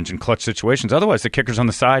field goal range in clutch situations. Otherwise, the kicker's on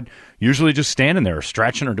the side, usually just standing there or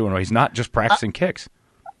stretching or doing. He's not just practicing kicks.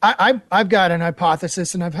 I've got an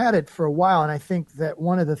hypothesis, and I've had it for a while, and I think that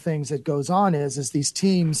one of the things that goes on is these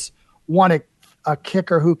teams want a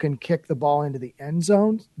kicker who can kick the ball into the end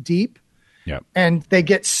zone deep. Yep. And they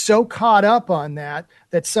get so caught up on that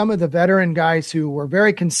some of the veteran guys who were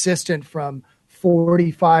very consistent from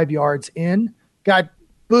 45 yards in got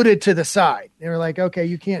booted to the side. They were like, okay,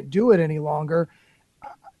 you can't do it any longer.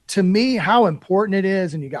 To me, how important it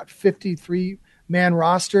is, and you got 53-man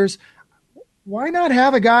rosters, why not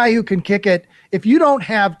have a guy who can kick it? If you don't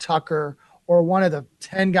have Tucker or one of the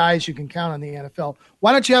 10 guys you can count on the NFL,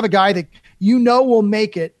 why don't you have a guy that you know will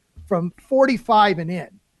make it from 45 and in?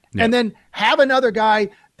 Yeah. And then have another guy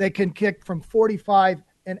that can kick from 45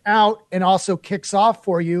 and out and also kicks off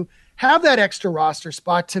for you. Have that extra roster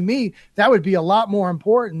spot. To me, that would be a lot more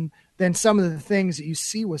important than some of the things that you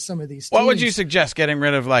see with some of these teams. What would you suggest? Getting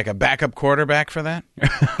rid of like a backup quarterback for that?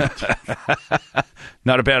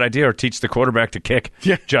 Not a bad idea. Or teach the quarterback to kick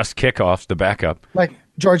just kickoffs, the backup. Like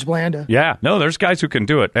George Blanda. Yeah. No, there's guys who can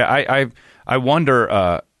do it. I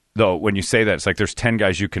wonder, though, when you say that, it's like there's 10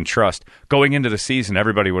 guys you can trust. Going into the season,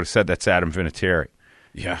 everybody would have said that's Adam Vinatieri.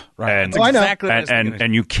 Yeah, right. And, exactly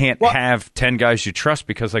and you can't have 10 guys you trust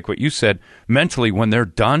because, like what you said, mentally, when they're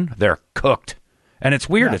done, they're cooked. And it's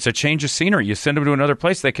weird. Yeah. It's a change of scenery. You send them to another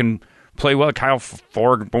place, they can play well. Kyle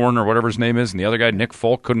Forborn or whatever his name is, and the other guy, Nick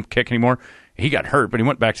Folk, couldn't kick anymore. He got hurt, but he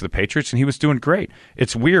went back to the Patriots, and he was doing great.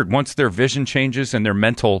 It's weird. Once their vision changes and their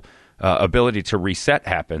mental ability to reset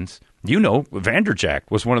happens,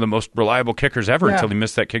 Vanderjagt was one of the most reliable kickers ever until he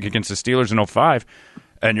missed that kick against the Steelers in 2005,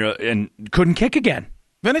 and couldn't kick again.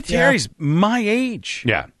 Vinatieri's my age.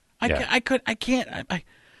 Yeah. I can't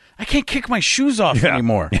kick my shoes off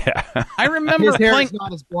anymore. Yeah. I remember his hair playing. Is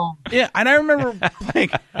not as blonde. Yeah, and I remember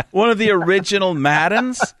playing one of the original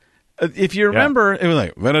Maddens. If you remember, it was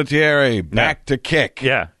like Vinatieri back to kick.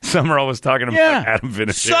 Yeah, Summerall was talking about Adam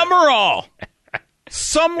Vinatieri.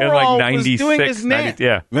 Summerall like was doing his name.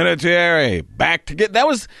 Vinatieri back to get. That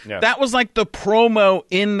was like the promo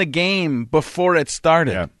in the game before it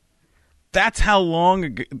started. Yeah. That's how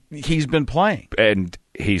long he's been playing. And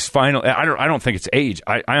he's finally. I don't think it's age.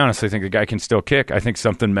 I honestly think the guy can still kick. I think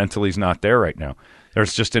something mentally is not there right now.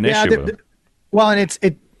 There's just an issue with him. Well,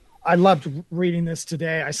 and I loved reading this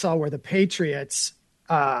today. I saw where the Patriots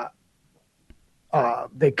they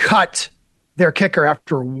cut their kicker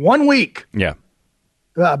after 1 week. Yeah.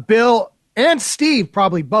 Bill and Steve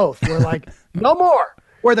probably both were like, no more.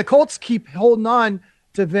 Where the Colts keep holding on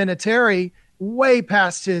to Vinatieri way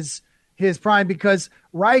past his prime because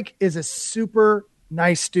Reich is a super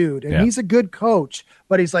nice dude and he's a good coach.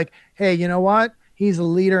 But he's like, hey, you know what? He's a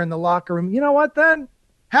leader in the locker room. You know what, then?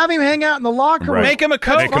 Have him hang out in the locker room. Make him a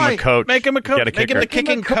coach. Make him a coach. Make him a coach. Get a Make him the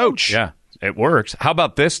kicking coach. Yeah, it works. How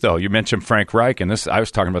about this, though? You mentioned Frank Reich, and this I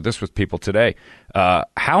was talking about this with people today.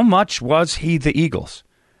 How much was he the Eagles?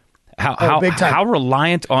 How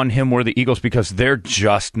reliant on him were the Eagles? Because they're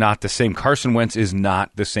just not the same. Carson Wentz is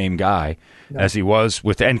not the same guy as he was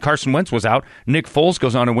with, and Carson Wentz was out. Nick Foles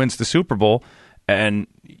goes on and wins the Super Bowl, and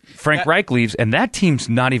Frank Reich leaves, and that team's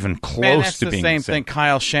not even close to being the same thing.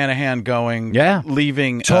 Kyle Shanahan going,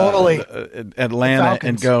 leaving totally Atlanta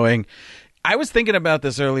and going. I was thinking about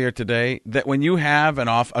this earlier today, that when you have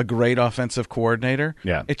a great offensive coordinator,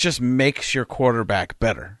 it just makes your quarterback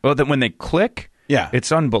better. Well, then when they click. Yeah,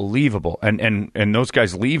 it's unbelievable, and those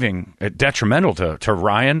guys leaving detrimental to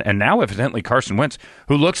Ryan, and now evidently Carson Wentz,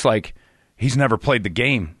 who looks like he's never played the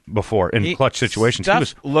game before in clutch situations. He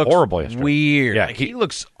was horrible yesterday. Weird. Yeah, he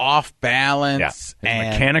looks off balance. Yeah.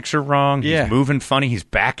 His mechanics are wrong. He's moving funny. He's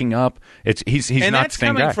backing up. He's not the same guy. And that's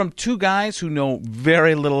coming from two guys who know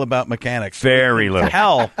very little about mechanics. Very little.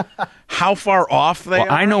 Hell, how far off they are.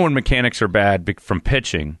 I know when mechanics are bad from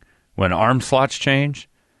pitching, when arm slots change.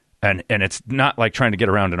 And it's not like trying to get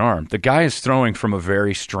around an arm. The guy is throwing from a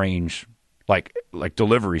very strange, like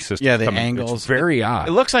delivery system. Yeah, the angles. It's very odd.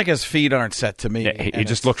 It looks like his feet aren't set to me. Yeah, he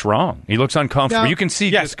just looks wrong. He looks uncomfortable. You can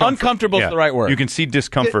see discomfort. Uncomfortable is the right word. You can see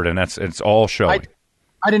discomfort, and it's all showing.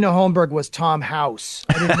 I didn't know Holmberg was Tom House.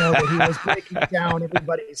 I didn't know that he was breaking down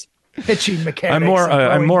everybody's pitching mechanics.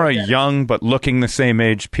 I'm more a young but looking the same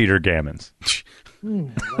age Peter Gammons. I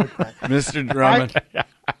like that. Mr. Drummond.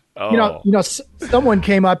 You know, someone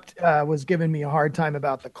came up, was giving me a hard time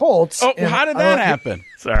about the Colts. Oh, how did that happen?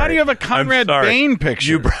 Sorry. How do you have a Conrad Bain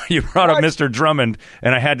picture? You brought up Mr. Drummond,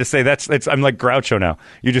 and I had to say I'm like Groucho now.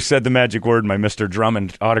 You just said the magic word, my Mr.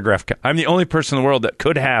 Drummond autograph. I'm the only person in the world that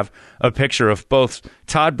could have a picture of both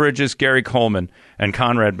Todd Bridges, Gary Coleman, and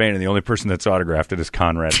Conrad Bain, and the only person that's autographed it is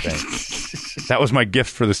Conrad Bain. That was my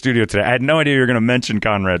gift for the studio today. I had no idea you were going to mention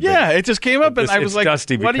Conrad Bain. Yeah, it just came up, and I was like,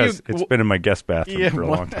 dusty because it's been in my guest bathroom for a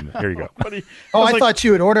long time. Here you go. I thought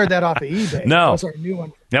you had ordered that off of eBay. No. That was our new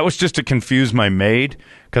one. That was just to confuse my maid,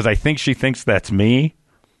 because I think she thinks that's me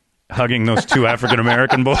hugging those two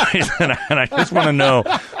African-American boys, and I just want to know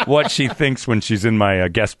what she thinks when she's in my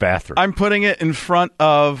guest bathroom. I'm putting it in front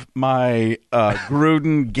of my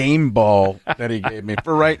Gruden game ball that he gave me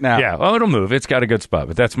for right now. Yeah, well, it'll move. It's got a good spot,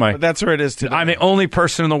 but that's where it is today. I'm the only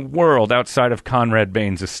person in the world outside of Conrad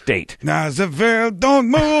Bain's estate. Now the world don't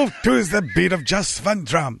move to the beat of just one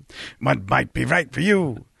drum. What might be right for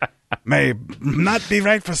you may not be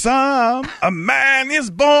right for some. A man is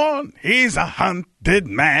born, he's a hunted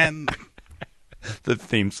man. The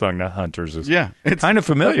theme song to Hunters is it's kind of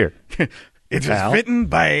familiar. It was written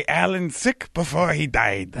by Alan Sick before he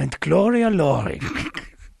died. And Gloria Lori.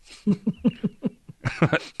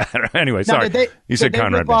 Anyway, sorry. You said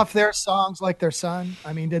Conrad. Did they rip off their songs like their son?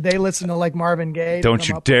 I mean, did they listen to like Marvin Gaye? Don't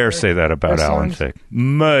you dare say that about Alan Sick.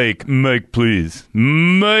 Mike, please.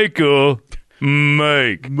 Michael.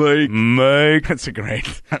 Mike. That's a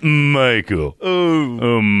great. Michael.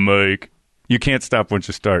 Oh, Mike. You can't stop once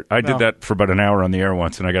you start. I did that for about an hour on the air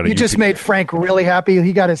once, and I got You just made Frank really happy.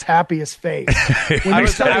 He got his happiest face. When you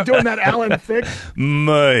started doing that Alan Thicke.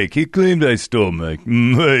 Mike. He claimed I stole Mike.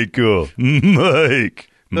 Michael. Mike.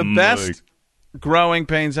 The best Growing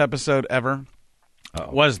Pains episode ever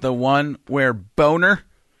was the one where Boner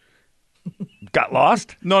got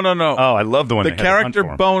lost? No. Oh, I love the one. The character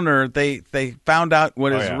Boner, they found out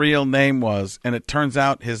what his real name was, and it turns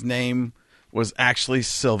out his name was actually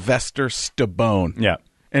Sylvester Stallone. Yeah,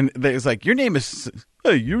 and it was like, your name's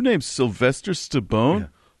Sylvester Stallone. Yeah.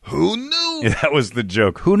 Who knew? Yeah, that was the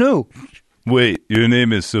joke. Who knew? Wait, your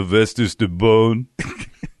name is Sylvester Stallone?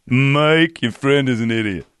 Mike, your friend is an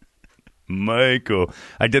idiot. Michael,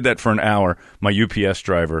 I did that for an hour. My UPS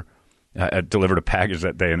driver delivered a package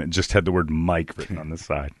that day, and it just had the word Mike written on the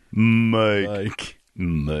side. Mike.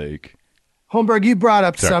 Holmberg, you brought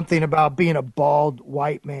up something about being a bald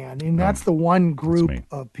white man, and that's the one group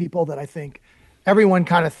of people that I think everyone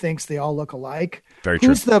kind of thinks they all look alike. Very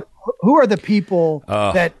true. Who are the people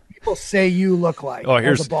that people say you look like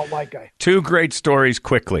as a bald white guy? Two great stories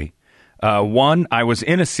quickly. One, I was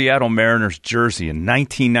in a Seattle Mariners jersey in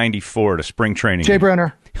 1994 at a spring training. Jay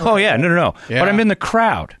Brenner. Oh, yeah. No. Yeah. But I'm in the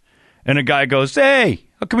crowd, and a guy goes, "Hey,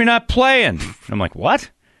 how come you're not playing?" I'm like, "What?"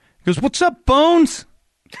 He goes, "What's up, Bones?"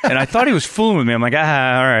 And I thought he was fooling with me. I'm like, all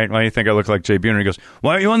right. Why do you think I look like Jay Buhner? He goes,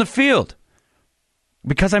 "Why aren't you on the field?"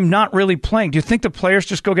 Because I'm not really playing. Do you think the players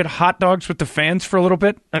just go get hot dogs with the fans for a little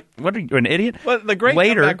bit? What are you, an idiot? Well, the great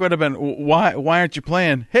comeback would have been, why aren't you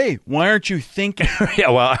playing? Hey, why aren't you thinking? Yeah,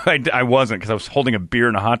 well, I wasn't because I was holding a beer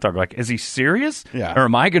and a hot dog. Like, is he serious? Yeah. Or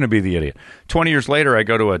am I going to be the idiot? 20 years later, I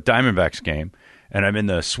go to a Diamondbacks game, and I'm in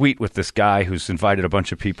the suite with this guy who's invited a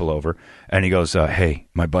bunch of people over, and he goes, hey,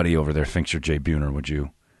 my buddy over there thinks you're Jay Buhner. Would you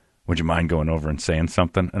mind going over and saying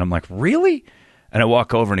something? And I'm like, really? And I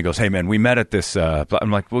walk over and he goes, hey, man, we met at this.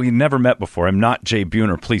 I'm like, well, you never met before. I'm not Jay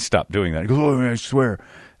Buhner. Please stop doing that. He goes, oh, I swear.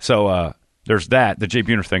 So there's that, the Jay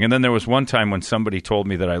Buhner thing. And then there was one time when somebody told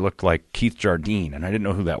me that I looked like Keith Jardine, and I didn't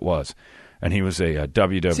know who that was. And he was a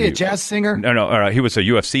WWE. Is he a jazz singer? No, he was a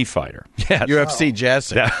UFC fighter. Yes. UFC jazz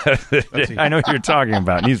singer. I know what you're talking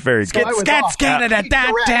about. And he's very good. Go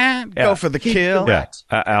for the kill. Yeah.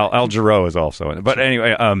 Al Jarreau is also in it. But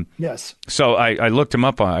anyway, yes. So I looked him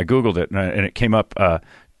up. I Googled it, and it came up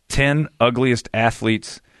 10 ugliest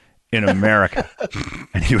athletes in America.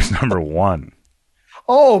 And he was number 1.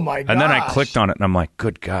 Oh, my God. And then I clicked on it, and I'm like,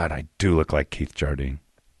 good God, I do look like Keith Jardine.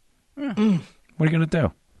 What are you going to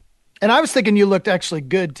do? And I was thinking you looked actually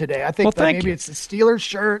good today. I think that maybe it's the Steelers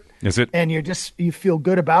shirt. Is it? And you feel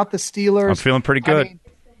good about the Steelers. I'm feeling pretty good. I mean,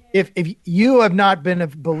 if you have not been a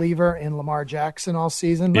believer in Lamar Jackson all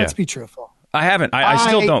season, let's be truthful. I haven't. I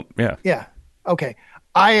still don't. Yeah. Yeah. Okay.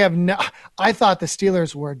 I thought the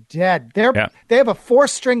Steelers were dead. They have a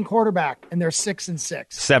 4th-string quarterback and they're 6-6.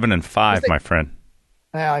 7-5, my friend.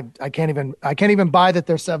 I can't even buy that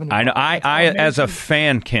they're 7. I know. I as a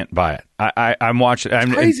fan can't buy it. I'm watching.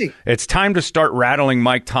 It's crazy. It's time to start rattling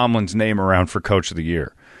Mike Tomlin's name around for Coach of the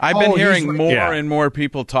Year. I've been hearing more and more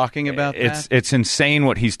people talking about that. It's insane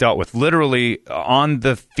what he's dealt with. Literally on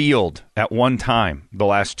the field at one time the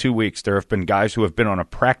last 2 weeks, there have been guys who have been on a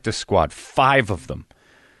practice squad, 5 of them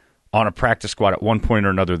on a practice squad at one point or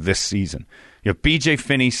another this season. You have B.J.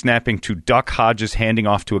 Finney snapping to Duck Hodges, handing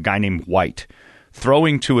off to a guy named White.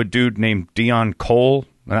 Throwing to a dude named Deion Cole.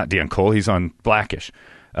 Not Deion Cole, he's on Blackish.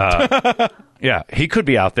 Yeah, he could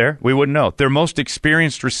be out there. We wouldn't know. Their most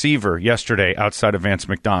experienced receiver yesterday outside of Vance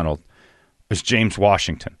McDonald is James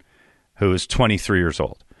Washington, who is 23 years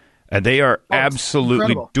old. And they are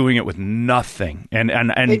absolutely doing it with nothing. And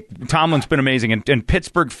Tomlin's been amazing. And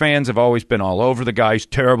Pittsburgh fans have always been all over the guy. He's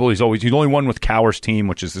terrible. He's only won with Cowher's team,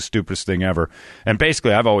 which is the stupidest thing ever. And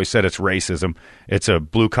basically, I've always said it's racism. It's a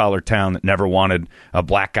blue-collar town that never wanted a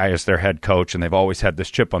black guy as their head coach, and they've always had this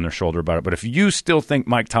chip on their shoulder about it. But if you still think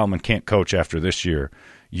Mike Tomlin can't coach after this year,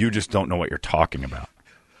 you just don't know what you're talking about.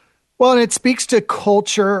 Well, and it speaks to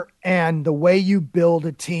culture and the way you build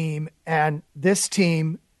a team. And this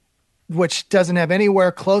team, which doesn't have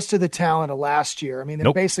anywhere close to the talent of last year. I mean,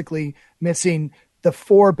 they're basically missing the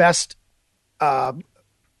 4 best, I'm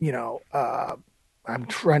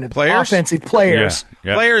trying to offensive players.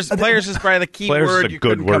 Yeah. Players is probably the key word you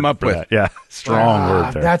couldn't come up with. Yeah, strong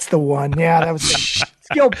word there. That's the one. Yeah, that was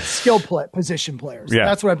position players. Yeah.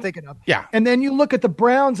 That's what I'm thinking of. Yeah. And then you look at the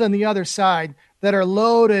Browns on the other side that are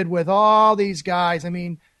loaded with all these guys. I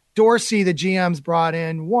mean, Dorsey, the GM's brought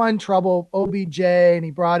in one trouble OBJ, and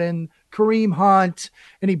he brought in Kareem Hunt,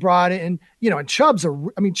 and he brought in, and Chubb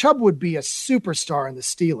would be a superstar in the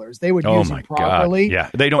Steelers. They would use him properly. God. Yeah,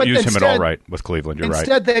 they don't use him at all right with Cleveland. You're right.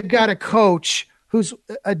 Instead, they've got a coach who's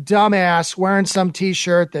a dumbass wearing some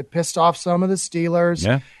T-shirt that pissed off some of the Steelers.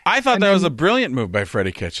 Yeah, I thought that was a brilliant move by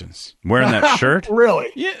Freddie Kitchens. Wearing that shirt?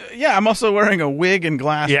 Really? Yeah. I'm also wearing a wig and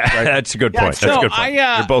glasses. Yeah, right? That's a good point. That's a good point.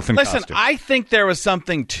 You're both in costume. Listen, I think there was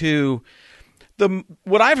something to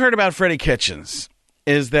what I've heard about Freddie Kitchens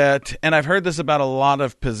is that, and I've heard this about a lot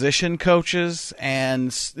of position coaches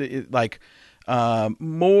and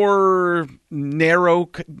more narrow,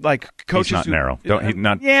 like coaches. He's not who, narrow. He's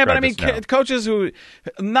not. Yeah, but I mean, coaches who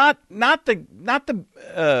not the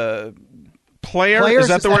player. Players, is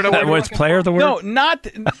that the word? Was player the word? No, not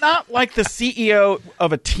like the CEO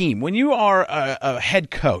of a team. When you are a head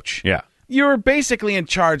coach, you're basically in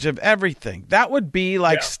charge of everything. That would be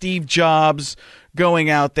like Steve Jobs going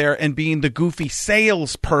out there and being the goofy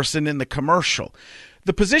salesperson in the commercial.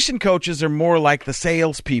 The position coaches are more like the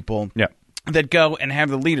salespeople. Yeah. That go and have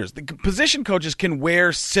the leaders. The position coaches can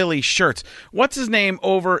wear silly shirts. What's his name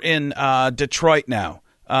over in Detroit now?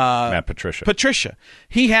 Matt Patricia. Patricia.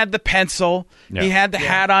 He had the pencil. Yeah. He had the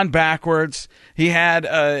hat on backwards. He had,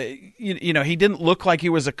 he didn't look like he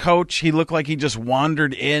was a coach. He looked like he just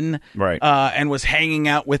wandered in, and was hanging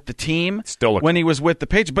out with the team. Still when he was with the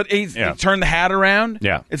Patriots, but he turned the hat around.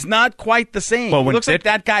 Yeah, it's not quite the same. Well, it looks like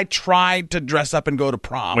that guy tried to dress up and go to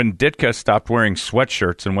prom. When Ditka stopped wearing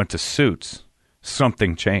sweatshirts and went to suits,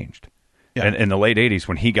 something changed. in the late 80s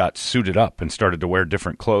when he got suited up and started to wear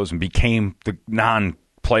different clothes and became the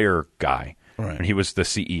non-player guy. Right. And he was the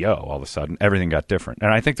CEO all of a sudden. Everything got different.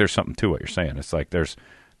 And I think there's something to what you're saying. It's like there's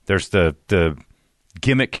the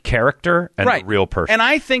gimmick character and the real person. And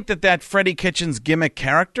I think that Freddie Kitchens gimmick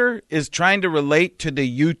character is trying to relate to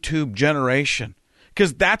the YouTube generation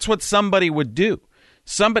because that's what somebody would do.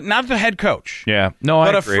 Somebody, not the head coach. Yeah, no,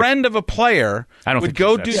 but I a agree. friend of a player would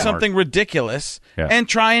go do something ridiculous Yeah. and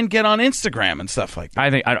try and get on Instagram and stuff like that.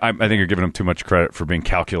 I think you're giving him too much credit for being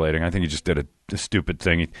calculating. I think he just did a stupid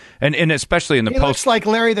thing, and especially in the He looks like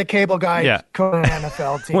Larry the Cable Guy, coaching an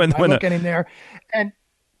NFL team. I look at him there, and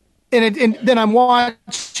then I'm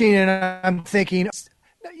watching and I'm thinking,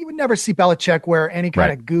 you would never see Belichick wear any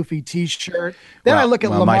kind of goofy T-shirt. Then I look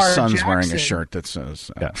at Lamar my son's Jackson. wearing a shirt that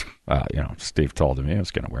says, Steve told him he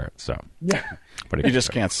was going to wear it, so but you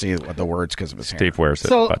just can't see the words because of his hair. Steve wears it,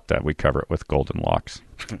 but we cover it with golden locks.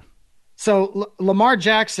 So Lamar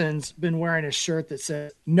Jackson's been wearing a shirt that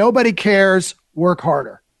says, "Nobody cares, work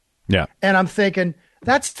harder." Yeah, and I'm thinking,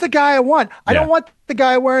 that's the guy I want. I don't want the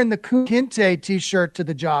guy wearing the Kinte T-shirt to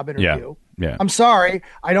the job interview. Yeah. I'm sorry,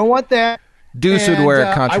 I don't want that. Deuce would wear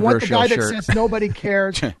a controversial I want the guy shirt. that says nobody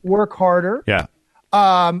cares, work harder. Yeah.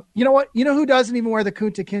 You know what? You know who doesn't even wear the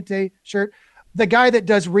Kunta Kinte shirt? The guy that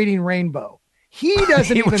does Reading Rainbow. He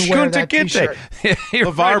doesn't even wear that T-shirt.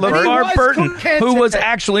 LeVar Burton, who was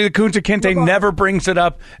actually the Kunta Kinte, never brings it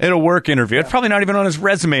up in a work interview. It's probably not even on his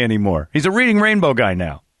resume anymore. He's a Reading Rainbow guy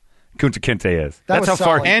now. Kunta Kinte is. That's how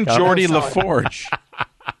far. And Geordie LaForge.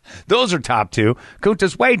 Those are top two.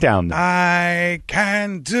 Kunta's way down there. I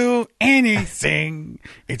can do anything.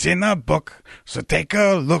 It's in a book, so take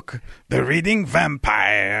a look. The Reading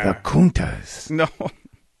Vampire. The Kuntas. No.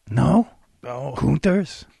 No? No.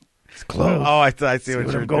 Kunters? It's close. Oh, I see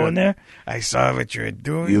what you're going doing. there? I saw what you were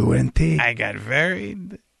doing. UNT. I got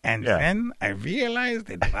worried. And then I realized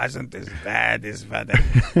it wasn't as bad as what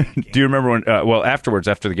Do you remember when, afterwards,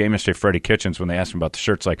 after the game yesterday, Freddie Kitchens, when they asked him about the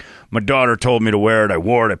shirts, like, my daughter told me to wear it, I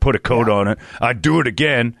wore it, I put a coat on it, I'd do it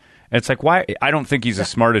again. And it's like, why? I don't think he's as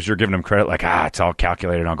smart as you're giving him credit. Like, it's all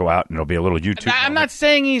calculated, I'll go out and it'll be a little YouTube. I'm not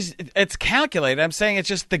saying it's calculated. I'm saying it's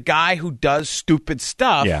just the guy who does stupid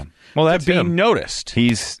stuff. Yeah. Well, that's to be him. noticed.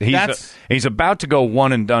 He's about to go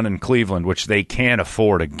one and done in Cleveland, which they can't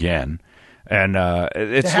afford again. And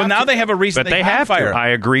now they have a reason. But they have to. Fire him. I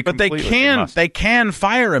agree. But they can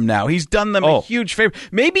fire him now. He's done them a huge favor.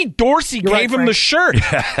 Maybe Dorsey gave him the shirt.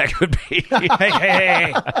 Yeah, that could be.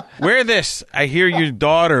 hey, wear this. I hear your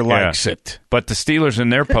daughter likes it. But the Steelers in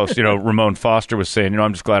their post, Ramon Foster was saying,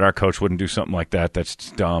 I'm just glad our coach wouldn't do something like that. That's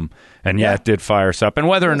just dumb. And it did fire us up. And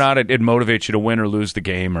whether or not it motivates you to win or lose the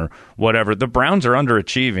game or whatever, the Browns are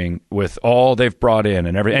underachieving with all they've brought in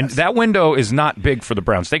and everything. And that window is not big for the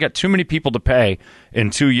Browns. They got too many people to pay in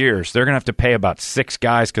 2 years. They're going to have to pay about 6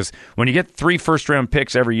 guys because when you get 3 first-round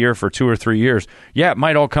picks every year for 2 or 3 years, it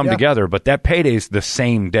might all come together, but that payday's the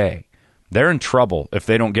same day. They're in trouble if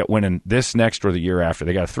they don't get winning this next or the year after.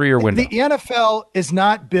 They got a 3-year window. The NFL is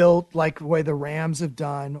not built like the way the Rams have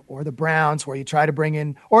done or the Browns where you try to bring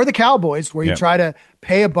in, or the Cowboys where you try to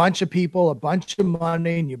pay a bunch of people a bunch of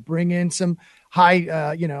money and you bring in some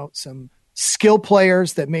high, some skill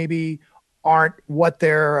players that maybe aren't what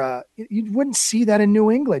they're you wouldn't see that in New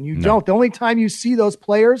England. You don't. The only time you see those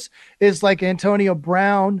players is like Antonio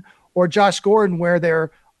Brown or Josh Gordon where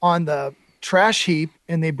they're on the trash heap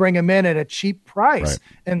and they bring them in at a cheap price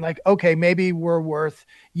and like, okay, maybe we're worth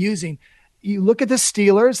using. You look at the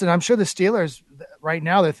Steelers and I'm sure the Steelers right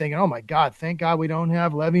now they're thinking, oh my God, thank God we don't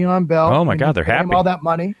have Le'Veon Bell. Oh my God, they're happy. All that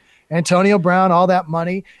money. Antonio Brown, all that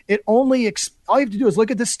money. It only all you have to do is look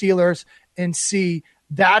at the Steelers and see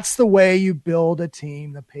that's the way you build a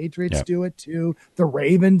team. The Patriots do it too. The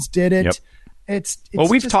Ravens did it.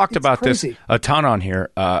 We've talked about this a ton on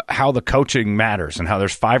here, how the coaching matters and how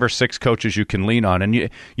there's 5 or 6 coaches you can lean on. And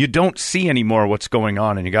you don't see anymore what's going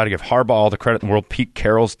on. And you got to give Harbaugh all the credit in the world. Pete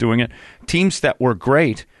Carroll's doing it. Teams that were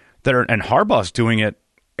great, and Harbaugh's doing it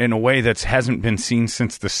in a way that hasn't been seen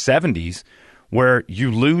since the 70s, where you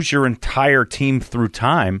lose your entire team through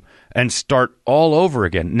time and start all over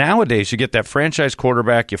again. Nowadays, you get that franchise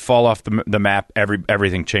quarterback, you fall off the map,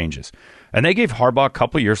 everything changes. And they gave Harbaugh a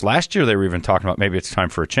couple of years. Last year, they were even talking about maybe it's time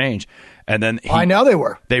for a change. And then I know they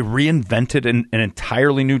were. They reinvented an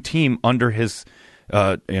entirely new team under his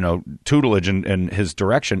tutelage and his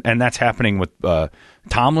direction. And that's happening with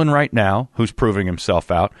Tomlin right now, who's proving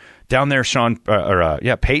himself out. Down there,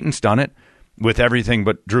 Peyton's done it. with everything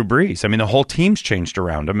but Drew Brees. I mean, the whole team's changed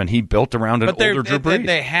around him, and he built around an older Drew Brees.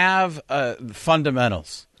 They have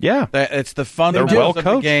fundamentals. Yeah. It's the fundamentals well of the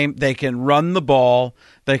coached. game. They can run the ball.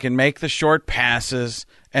 They can make the short passes,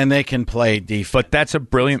 and they can play defense. But that's a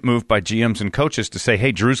brilliant move by GMs and coaches to say,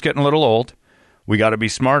 hey, Drew's getting a little old. We got to be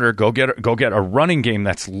smarter. Go get a running game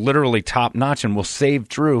that's literally top-notch, and we'll save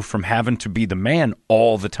Drew from having to be the man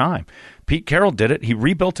all the time. Pete Carroll did it. He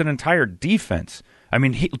rebuilt an entire defense. I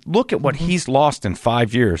mean, look at what he's lost in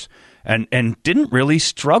 5 years and didn't really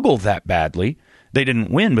struggle that badly. They didn't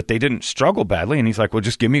win, but they didn't struggle badly. And he's like, well,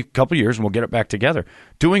 just give me a couple years and we'll get it back together.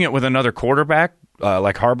 Doing it with another quarterback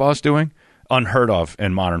like Harbaugh's doing, unheard of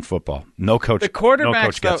in modern football. No coach. The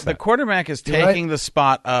quarterback, gets that. The quarterback is taking the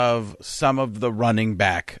spot of some of the running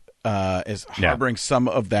back. Is harboring some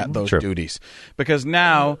of those duties, because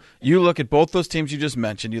now you look at both those teams you just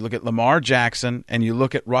mentioned. You look at Lamar Jackson and you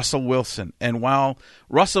look at Russell Wilson. And while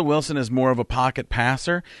Russell Wilson is more of a pocket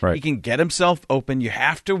passer, he can get himself open. You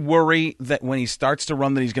have to worry that when he starts to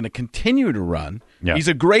run, that he's going to continue to run. Yeah. He's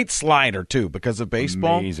a great slider too because of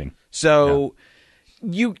baseball. Amazing. So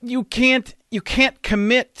you can't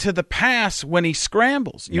commit to the pass when he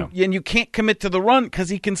scrambles. And you can't commit to the run because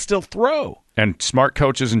he can still throw. And smart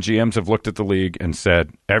coaches and GMs have looked at the league and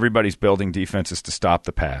said, everybody's building defenses to stop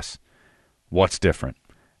the pass. What's different?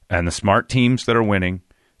 And the smart teams that are winning,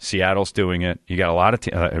 Seattle's doing it. You got a lot of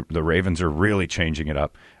the Ravens are really changing it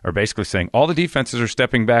up, are basically saying all the defenses are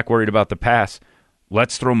stepping back, worried about the pass.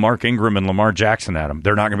 Let's throw Mark Ingram and Lamar Jackson at them.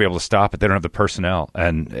 They're not going to be able to stop it. They don't have the personnel.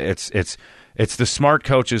 And it's the smart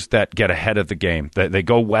coaches that get ahead of the game. They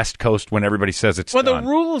go West Coast when everybody says it's done. The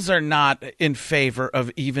rules are not in favor of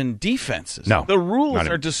even defenses. No. The rules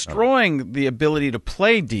are destroying the ability to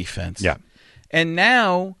play defense. Yeah. And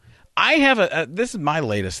now I have this is my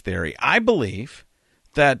latest theory. I believe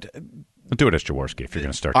that... Do it as Jaworski if you're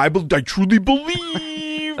going to start. I truly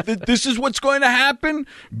believe that this is what's going to happen.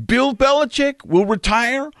 Bill Belichick will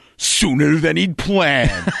retire sooner than he'd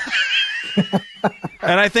planned.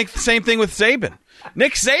 And I think the same thing with Saban.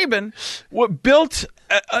 Nick Saban,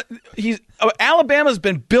 Alabama's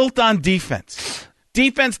been built on defense.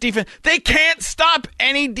 Defense. They can't stop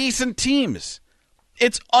any decent teams.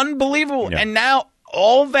 It's unbelievable. Yeah. And now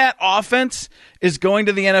all that offense is going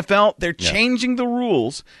to the NFL. They're changing the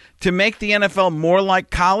rules to make the NFL more like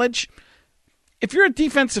college. If you're a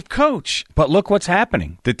defensive coach. But look what's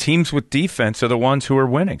happening. The teams with defense are the ones who are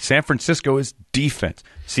winning. San Francisco is defense.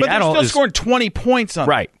 Seattle but they're still scoring 20 points on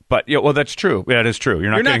right. But that's true. That is true.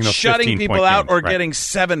 You're not shutting people out or getting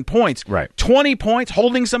 7 points. Right. 20 points,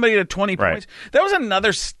 holding somebody to 20 points. There was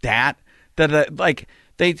another stat that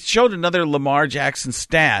they showed another Lamar Jackson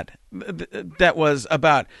stat that was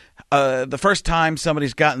about the first time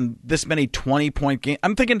somebody's gotten this many 20-point games.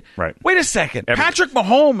 I'm thinking, wait a second. Patrick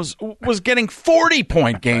Mahomes was getting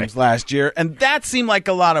 40-point games last year, and that seemed like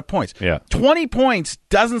a lot of points. Yeah. 20 points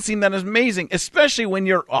doesn't seem that amazing, especially when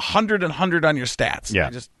you're 100 and 100 on your stats.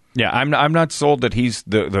 Yeah. I'm not sold that he's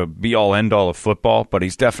the be-all, end-all of football, but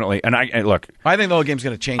he's definitely – and look. I think the whole game's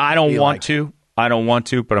going to change. I don't want to,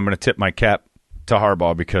 but I'm going to tip my cap to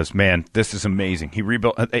Harbaugh because, man, this is amazing. He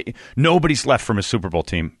rebuilt. Nobody's left from his Super Bowl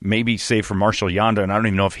team, maybe save for Marshall Yanda, and I don't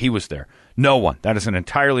even know if he was there. No one. That is an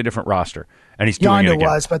entirely different roster, and he's doing it again.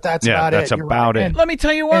 Yanda was, but that's about it. That's about it. Let me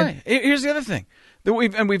tell you why. Here's the other thing that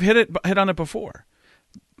we've hit on it before.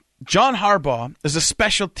 John Harbaugh is a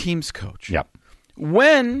special teams coach. Yep.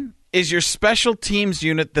 When is your special teams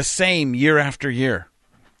unit the same year after year?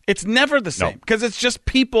 It's never the same because it's just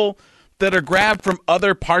people that are grabbed from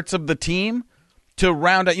other parts of the team to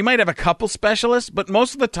round out. You might have a couple specialists, but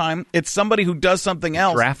most of the time it's somebody who does something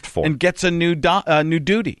else and gets a new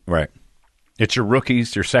duty. Right. It's your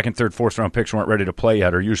rookies, your second, third, fourth round picks who aren't ready to play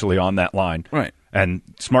yet are usually on that line. Right. And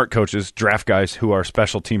smart coaches draft guys who are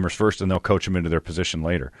special teamers first, and they'll coach them into their position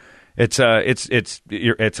later. It's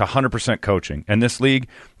 100% coaching. And this league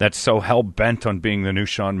that's so hell bent on being the new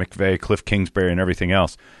Sean McVay, Cliff Kingsbury, and everything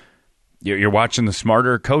else, you're watching the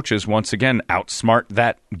smarter coaches once again outsmart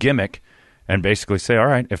that gimmick and basically say, all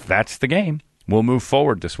right, if that's the game, we'll move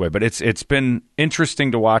forward this way. But it's been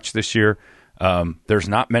interesting to watch this year. There's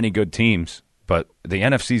not many good teams, but the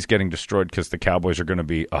NFC's getting destroyed because the Cowboys are going to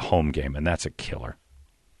be a home game, and that's a killer.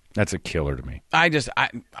 That's a killer to me. I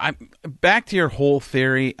back to your whole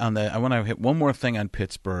theory on I want to hit one more thing on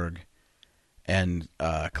Pittsburgh and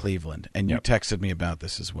Cleveland, and you texted me about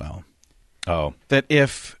this as well. Oh, that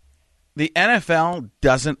if the NFL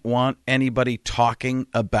doesn't want anybody talking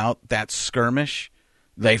about that skirmish,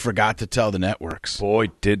 they forgot to tell the networks. Boy,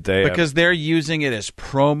 did they. Because they're using it as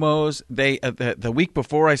promos. They the week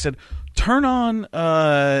before I said, turn on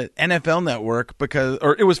NFL Network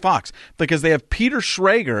or it was Fox, because they have Peter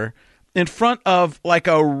Schrager in front of like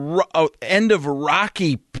a end of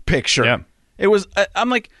Rocky picture. Yeah. It was. I'm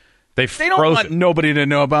like, they don't want nobody to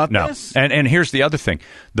know about this. And here's the other thing: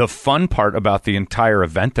 the fun part about the entire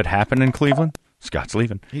event that happened in Cleveland. Scott's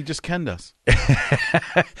leaving. He just kenned us.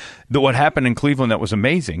 What happened in Cleveland that was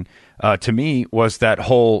amazing to me was that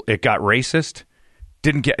whole it got racist.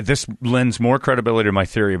 This lends more credibility to my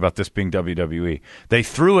theory about this being WWE. They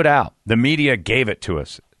threw it out. The media gave it to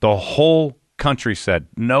us. The whole country said,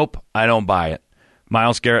 "Nope, I don't buy it."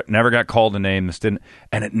 Myles Garrett never got called a name. This didn't,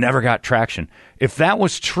 and it never got traction. If that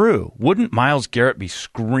was true, wouldn't Myles Garrett be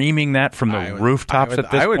screaming that from the rooftops at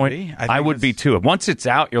this point? I would be too. Once it's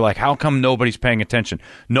out, you're like, how come nobody's paying attention?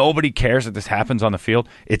 Nobody cares that this happens on the field.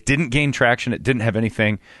 It didn't gain traction. It didn't have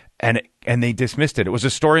anything. And they dismissed it. It was a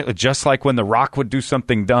story just like when The Rock would do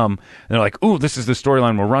something dumb, and they're like, ooh, this is the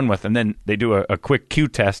storyline we'll run with. And then they do a quick Q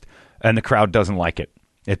test, and the crowd doesn't like it.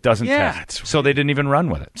 It doesn't test. So they didn't even run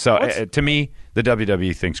with it. So to me, the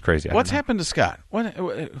WWE thing's crazy. What's happened to Scott? We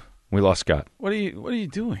lost Scott. What are you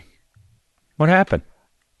doing? What happened?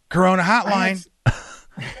 Corona hotline.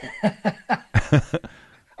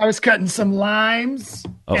 I was cutting some limes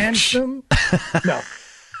and some. No,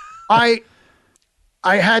 I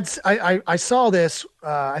saw this.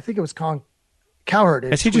 I think it was Cowherd.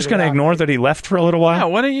 Is he just going to ignore that he left for a little while? Yeah,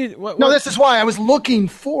 what are you? No, this is why I was looking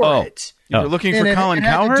for it. You were looking for Colin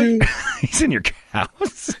Cowherd? He's in your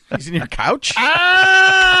house. He's in your couch?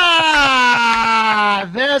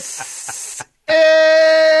 This is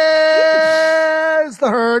the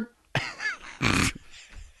herd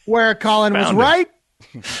where Colin was right.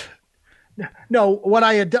 No, what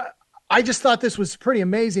I had done, I just thought this was pretty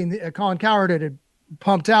amazing. Colin Cowherd had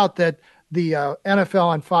pumped out that the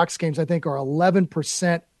NFL and Fox games, I think, are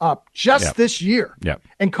 11% up just this year. Yep.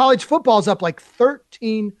 And college football is up like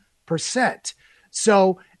 13%.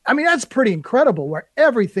 So, I mean, that's pretty incredible where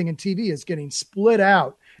everything in TV is getting split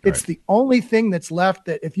out. It's the only thing that's left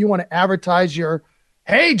that if you want to advertise your,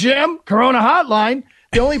 hey, Jim, Corona hotline,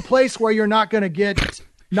 the only place where you're not going to get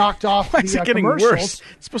knocked off. Why is it getting worse?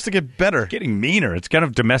 It's supposed to get better. It's getting meaner. It's kind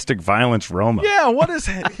of domestic violence Romo. Yeah, what is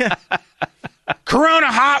it? Yeah. Corona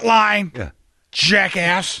hotline,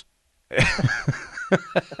 jackass.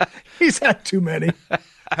 He's had too many.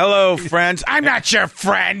 Hello, friends. I'm not your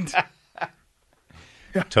friend.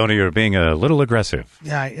 Tony, you're being a little aggressive.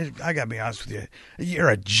 Yeah, I got to be honest with you. You're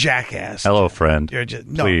a jackass. Hello, friend. You're just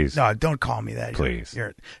please. No, don't call me that. Please.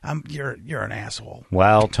 You're an asshole.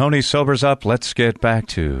 While Tony sobers up, let's get back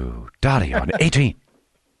to Dottie on 18.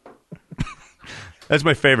 That's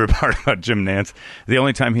my favorite part about Jim Nantz. The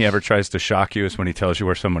only time he ever tries to shock you is when he tells you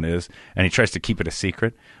where someone is, and he tries to keep it a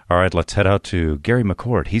secret. All right, let's head out to Gary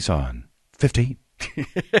McCord. He's on 15. He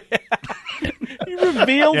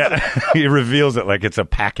reveals it. He reveals it like it's a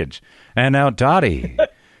package. And now Dottie,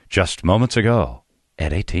 just moments ago,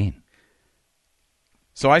 at 18.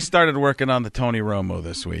 So I started working on the Tony Romo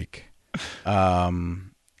this week.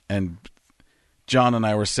 And John and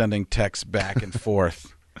I were sending texts back and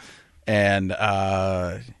forth. And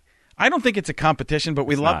I don't think it's a competition, but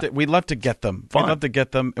we love to get them. Fun. We love to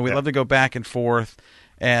get them, and we love to go back and forth.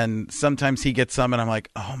 And sometimes he gets some, and I'm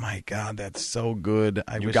like, "Oh my God, that's so good!"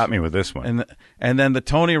 You got me with this one. And then the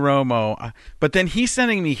Tony Romo, but then he's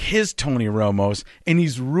sending me his Tony Romos, and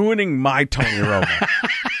he's ruining my Tony Romo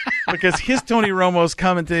because his Tony Romo's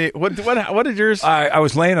coming to what did yours? I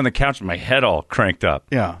was laying on the couch with my head all cranked up.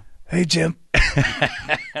 Yeah. Hey, Jim.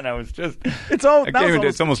 And I was just... It's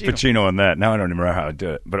almost Pacino on that. Now I don't remember how to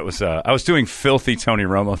do it. But it was... I was doing filthy Tony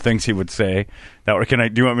Romo things he would say. Do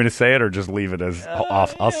you want me to say it or just leave it as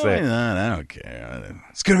off? I'll say it. I don't care.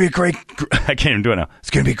 It's going to be a great... I can't even do it now. It's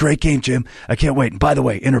going to be a great game, Jim. I can't wait. And by the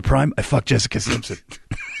way, in her prime, I fucked Jessica Simpson.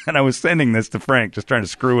 And I was sending this to Frank, just trying to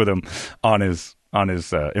screw with him on his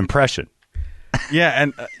impression. Yeah,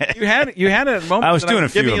 and you had a moment. I was doing a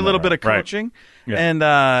few giving you a little bit of coaching, right. Yeah. And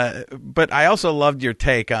but I also loved your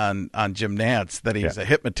take on Jim Nantz that he's a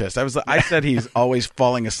hypnotist. I said he's always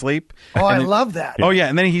falling asleep. Oh, I love that. Oh yeah,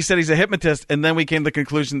 and then he said he's a hypnotist, and then we came to the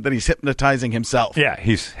conclusion that he's hypnotizing himself. Yeah,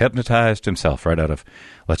 he's hypnotized himself right out of.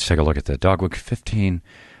 Let's take a look at the Dogwood 15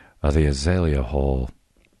 of the Azalea Hole.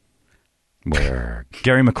 Where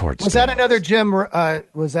Gary McCord was that another Jim?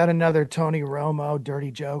 Was that another Tony Romo dirty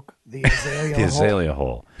joke? The Azalea the Azalea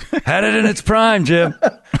Hole had it in its prime, Jim.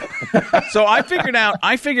 So I figured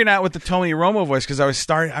out with the Tony Romo voice because I was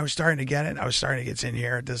starting to get it. I was starting to get in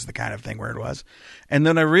here. This is the kind of thing where it was, and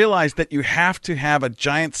then I realized that you have to have a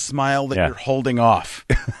giant smile that you're holding off.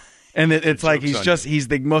 And it's like he's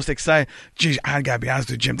the most excited. Geez, I got to be honest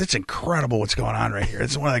with you, Jim. That's incredible what's going on right here.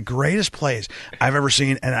 It's one of the greatest plays I've ever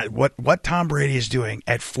seen. And what Tom Brady is doing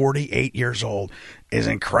at 48 years old is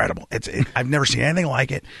incredible. I've never seen anything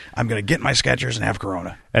like it. I'm going to get my Skechers and have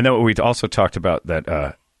Corona. And then we also talked about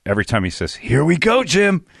that every time he says, "Here we go,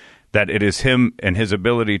 Jim," that it is him and his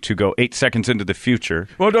ability to go 8 seconds into the future.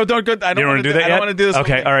 Well, don't go. I don't want to do that. I don't want to do this.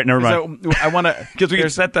 Okay, all right, never mind. I want to because we can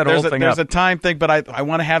set that whole thing There's up. a time thing, but I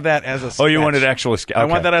want to have that as a sketch. Oh, you want it actually? Okay. I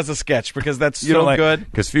want that as a sketch because that's so good.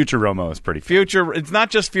 Because Future Romo is pretty funny. It's not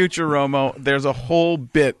just Future Romo. There's a whole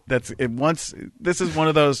bit this is one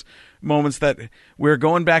of those moments that we're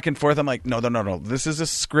going back and forth. I'm like, no. This is a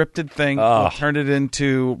scripted thing. We'll turn it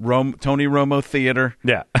into Tony Romo theater.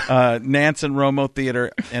 Yeah. Nantz and Romo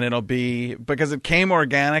theater. And it'll be, because it came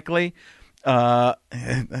organically,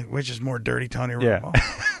 which is more dirty Tony Romo.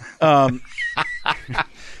 Yeah.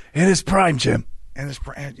 In his prime, Jim.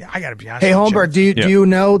 I got to be honest. Hey, Holmberg, Jim. do you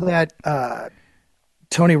know that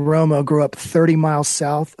Tony Romo grew up 30 miles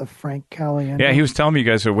south of Frank Caliendo? Yeah, he was telling me you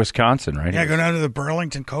guys are Wisconsin, right? Yeah, go down to the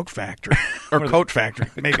Burlington Coke Factory. Or Coat Factory.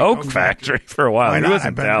 Maybe Coke Factory for a while. He was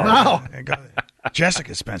in Dallas. Wow.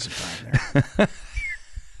 Jessica spent some time there.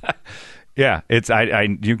 Yeah,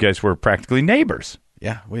 you guys were practically neighbors.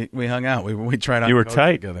 Yeah, we hung out. We tried out. You were Coke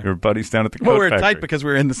tight together. You were buddies down at the Coke Well, we were Factory. tight because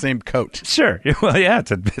we were in the same coat. Sure. Well, yeah,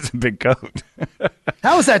 it's a big coat.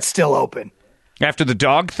 How is that still open? After the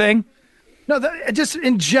dog thing? No, just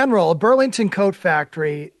in general, Burlington Coat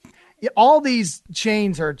Factory, all these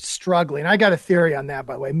chains are struggling. I got a theory on that,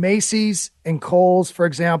 by the way. Macy's and Kohl's, for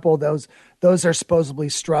example, those are supposedly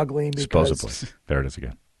struggling. Supposedly. There it is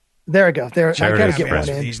again. There we go. I got to get one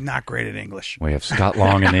in. He's not great at English. We have Scott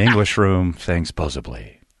Long in the English room saying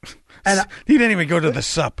supposedly. And he didn't even go to the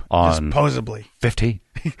sup. On supposedly. 50.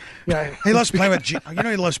 yeah, He loves playing with he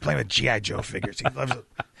loves playing with G.I. Joe figures. He loves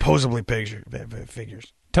supposedly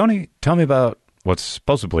figures. Tony, tell me about what's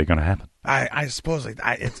supposedly going to happen. I supposedly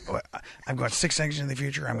I'm going 6 seconds in the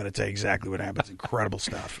future. I'm going to tell you exactly what happens. Incredible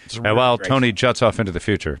stuff. It's really while great Tony stuff. juts off into the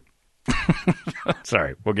future.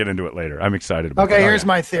 Sorry, we'll get into it later. I'm excited about Okay, that. here's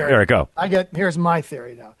my theory. There we go. Here's my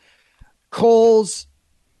theory now. Kohl's,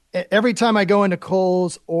 every time I go into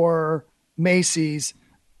Kohl's or Macy's,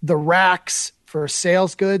 the racks for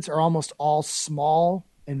sales goods are almost all small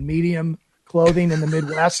and medium clothing in the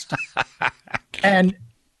Midwest. And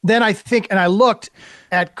then I looked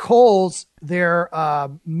at Kohl's, their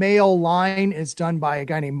male line is done by a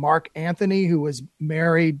guy named Mark Anthony, who was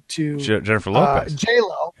married to Jennifer Lopez.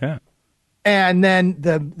 J-Lo. Yeah. And then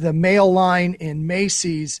the male line in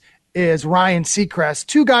Macy's is Ryan Seacrest,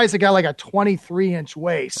 two guys that got like a 23-inch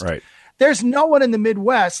waist. Right. There's no one in the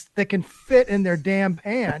Midwest that can fit in their damn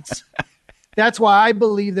pants. That's why I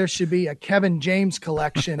believe there should be a Kevin James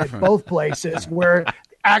collection at both places where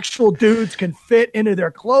actual dudes can fit into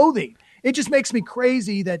their clothing. It just makes me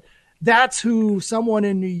crazy that that's who someone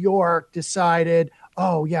in New York decided,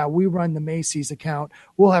 oh, yeah, we run the Macy's account.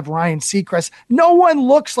 We'll have Ryan Seacrest. No one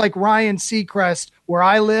looks like Ryan Seacrest where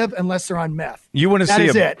I live unless they're on meth. You want to That see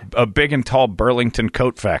is it. a big and tall Burlington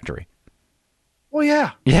Coat Factory. Well,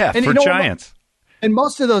 yeah. Yeah, And for you know what? giants. And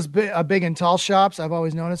most of those big and tall shops, I've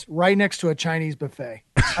always noticed, right next to a Chinese buffet.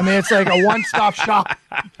 I mean, it's like a one-stop shop.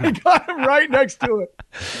 They got it right next to it.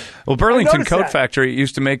 Well, Burlington noticed Coat that. Factory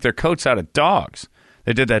used to make their coats out of dogs.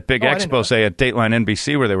 They did that big Oh, I didn't know expose at Dateline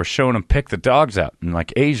NBC where they were showing them pick the dogs out in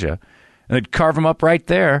like Asia, and they'd carve them up right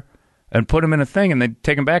there and put them in a thing, and they'd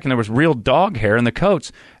take them back, and there was real dog hair in the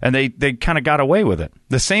coats, and they kind of got away with it.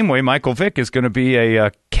 The same way Michael Vick is going to be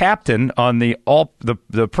a captain on the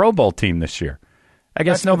Pro Bowl team this year. I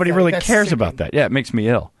guess That's nobody pathetic. really That's cares sickening. about that. Yeah, it makes me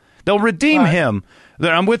ill. They'll redeem him.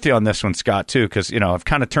 I'm with you on this one, Scott, too, because, I've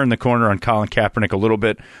kind of turned the corner on Colin Kaepernick a little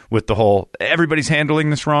bit with the whole everybody's handling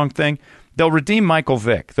this wrong thing. They'll redeem Michael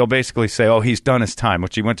Vick. They'll basically say, oh, he's done his time,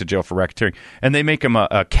 which he went to jail for racketeering, and they make him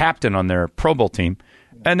a captain on their Pro Bowl team.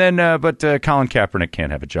 And then, but Colin Kaepernick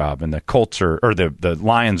can't have a job, and the Colts the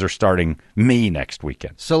Lions are starting me next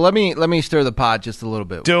weekend. So let me stir the pot just a little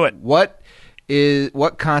bit. Do it.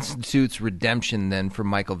 What constitutes redemption then for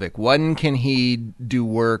Michael Vick? When can he do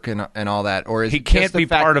work and all that, or is He it just can't the be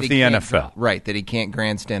fact part that of he the can't NFL. Right, that he can't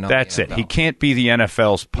grandstand on That's the it. NFL. He can't be the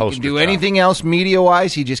NFL's He poster can do child. anything else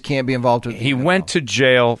media-wise. He just can't be involved with. He went to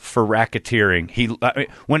jail for racketeering.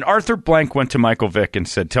 When Arthur Blank went to Michael Vick and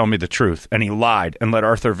said, "Tell me the truth," and he lied and let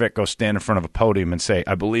Arthur Vick go stand in front of a podium and say,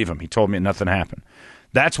 "I believe him. He told me nothing happened."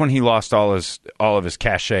 That's when he lost all of his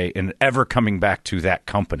cachet in ever coming back to that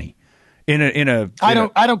company. I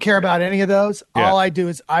I don't care about any of those. Yeah. All I do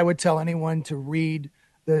is I would tell anyone to read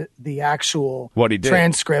the actual What he did.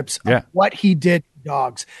 transcripts of Yeah. what he did to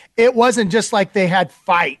dogs. It wasn't just like they had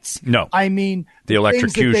fights. No. I mean, The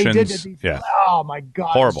things that they did to electrocutions. these- Yeah. Oh my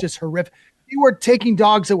God. Horrible. It's just horrific. They were taking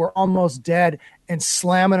dogs that were almost dead and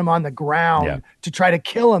slamming them on the ground to try to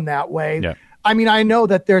kill them that way. Yeah. I mean, I know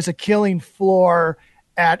that there's a killing floor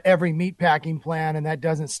at every meatpacking plant, and that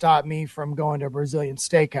doesn't stop me from going to a Brazilian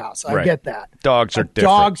steakhouse. I Right. get that. Dogs are But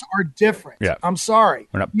different. Dogs are different. Yeah. I'm sorry.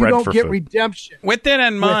 We're not You bred don't for get food. redemption. With that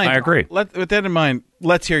in mind, I agree. With that in mind,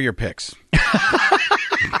 let's hear your picks.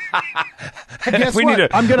 Guess We what? need a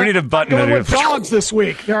button. I'm going to with dogs this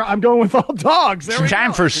week. I'm going with all dogs. There we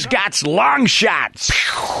Time go. for Scott's long shots.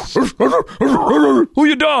 Who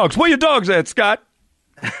your dogs? Where your dogs at, Scott?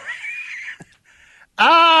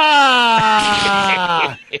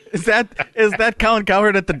 Ah, Is that Colin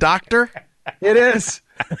Cowherd at the doctor? it is.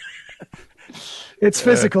 It's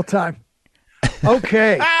physical time.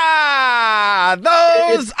 Okay.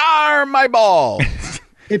 Those are my balls.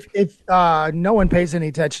 If no one pays any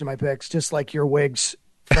attention to my picks, just like your wigs,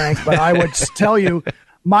 Frank, but I would tell you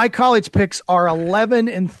my college picks are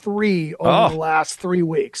 11-3 over the last 3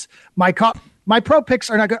 weeks. My pro picks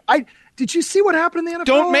are not good. Did you see what happened in the NFL?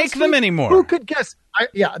 Don't make last them week? anymore. Who could guess? I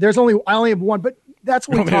only have one, but that's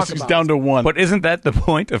what we talk It's about. down to one. But isn't that the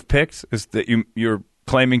point of picks? Is that you're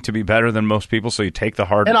claiming to be better than most people, so you take the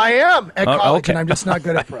hard. And I am at college, okay. and I'm just not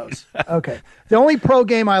good at pros. Okay. The only pro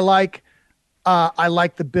game I like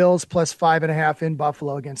the Bills plus 5.5 in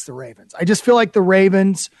Buffalo against the Ravens. I just feel like the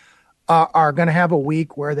Ravens are going to have a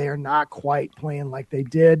week where they are not quite playing like they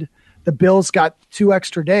did. The Bills got 2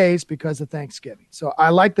 extra days because of Thanksgiving. So I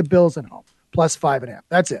like the Bills at home plus 5.5.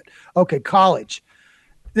 That's it. Okay. College.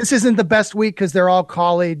 This isn't the best week because they're all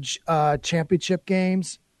college championship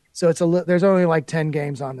games. So there's only like 10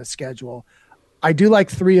 games on the schedule. I do like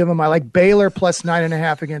 3 of them. I like Baylor plus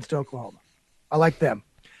 9.5 against Oklahoma. I like them.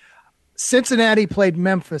 Cincinnati played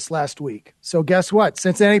Memphis last week. So guess what?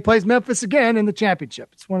 Cincinnati plays Memphis again in the championship.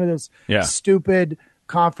 It's one of those stupid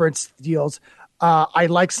conference deals. I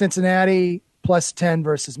like Cincinnati plus 10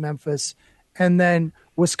 versus Memphis. And then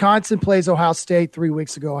Wisconsin plays Ohio State 3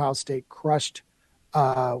 weeks ago. Ohio State crushed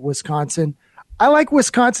Wisconsin. I like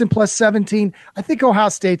Wisconsin plus 17. I think Ohio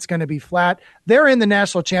State's going to be flat. They're in the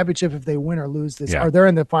national championship if they win or lose this, or they're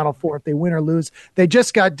in the Final Four if they win or lose. They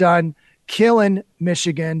just got done killing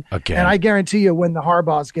Michigan. Again. And I guarantee you when the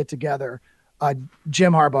Harbaughs get together,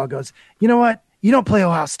 Jim Harbaugh goes, you know what? You don't play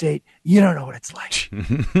Ohio State. You don't know what it's like.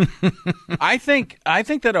 I think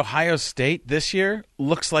that Ohio State this year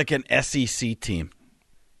looks like an SEC team.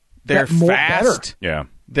 They're fast. Yeah.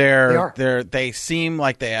 They seem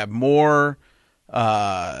like they have more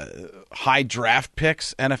high draft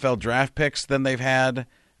picks, NFL draft picks than they've had.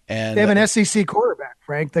 And they have an SEC quarterback,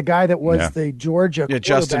 Frank, the guy that was the Georgia quarterback.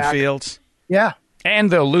 Justin Fields. Yeah.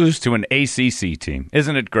 And they'll lose to an ACC team.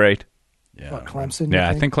 Isn't it great? Yeah. What, Clemson? Yeah,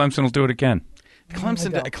 I think Clemson will do it again.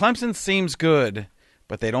 Clemson seems good,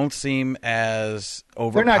 but they don't seem as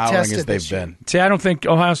overpowering as they've been. See, I don't think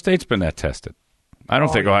Ohio State's been that tested. I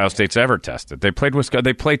don't think Ohio State's ever tested. They played Wisconsin.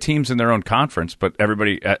 They play teams in their own conference, but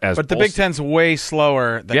everybody But the Big Ten's way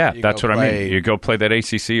slower. Than that's what I mean. You go play that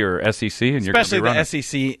ACC or SEC, and you're especially gonna be the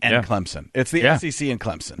SEC and Clemson. It's the SEC and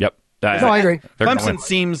Clemson. Yep. I agree. Clemson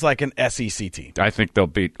seems like an SEC team. I think they'll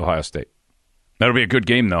beat Ohio State. That'll be a good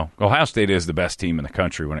game, though. Ohio State is the best team in the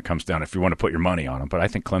country when it comes down, if you want to put your money on them. But I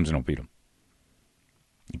think Clemson will beat them.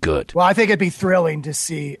 Good. Well, I think it'd be thrilling to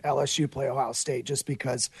see LSU play Ohio State just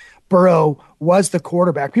because Burrow was the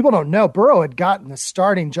quarterback. People don't know Burrow had gotten the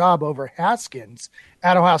starting job over Haskins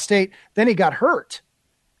at Ohio State. Then he got hurt,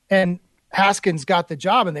 and Haskins got the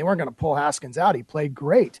job, and they weren't going to pull Haskins out. He played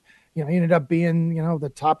great. He ended up being, the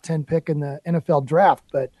top 10 pick in the NFL draft.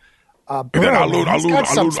 But and then I lure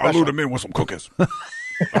them in with some cookies.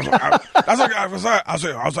 I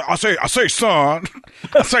say, son.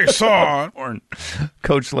 Horn.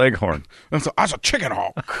 Coach Leghorn. That's a chicken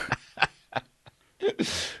hawk.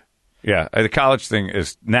 Yeah, the college thing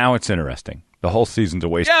is now it's interesting. The whole season's a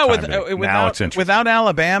waste of time. Now it's interesting. Without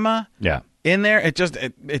Alabama in there,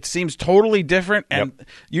 it seems totally different. And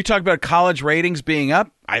you talk about college ratings being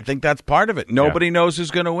up. I think that's part of it. Nobody knows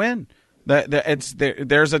who's going to win.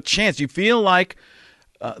 There's a chance. You feel like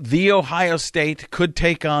the Ohio State could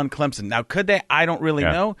take on Clemson. Now, could they? I don't really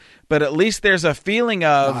know. But at least there's a feeling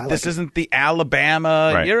of this isn't the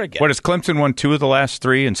Alabama year again. What, has Clemson won 2 of the last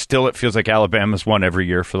 3, and still it feels like Alabama's won every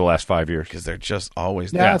year for the last 5 years? Because they're just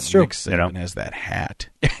always there. That's true. Nick Saban has that hat.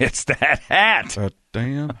 It's that hat. That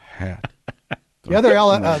damn hat. The other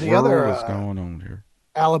what's going on here?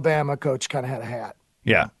 Alabama coach kind of had a hat.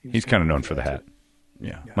 Yeah, he's kind of known for the hat.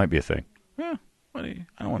 Yeah. Might be a thing. I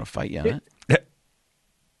don't want to fight you on it.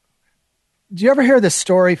 Do you ever hear the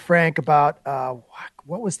story, Frank, about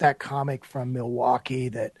what was that comic from Milwaukee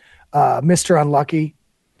that Mr. Unlucky?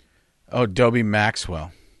 Oh, Dobie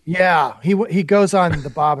Maxwell. Yeah, he goes on the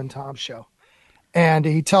Bob and Tom show, and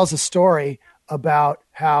he tells a story about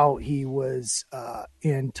how he was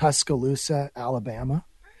in Tuscaloosa, Alabama,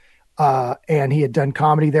 and he had done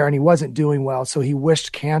comedy there, and he wasn't doing well, so he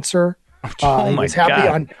wished cancer. He was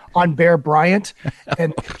happy on Bear Bryant,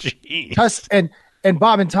 and and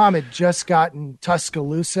Bob and Tom had just gotten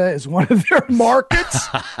Tuscaloosa as one of their markets,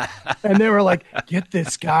 and they were like, "Get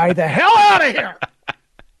this guy the hell out of here."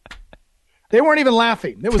 They weren't even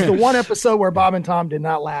laughing. It was the one episode where Bob and Tom did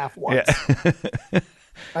not laugh once. Yeah.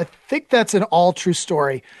 I think that's an all true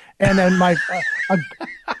story. And then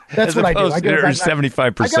that's what I do. I get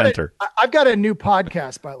 75%er. I've got a new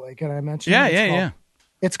podcast, by the way. Can I mention? Yeah.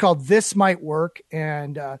 It's called This Might Work.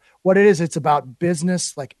 And what it is, it's about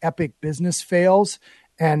business, like epic business fails.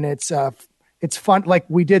 And it's fun. Like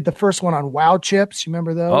we did the first one on Wow Chips. You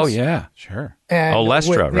remember those? Oh, yeah. Sure. And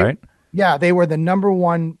Olestra, right? Yeah. They were the number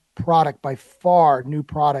one product by far, new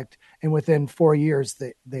product, and within 4 years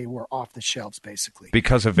they were off the shelves basically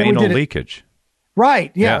because of anal leakage.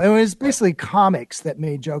 Right? Yeah, it was basically comics that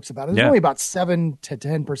made jokes about it. It was only about 7 to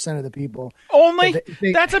 10% of the people. Only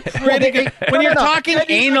that's a pretty good. When you're talking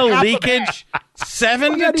anal leakage,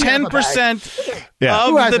 7 to 10%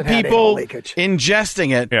 of the people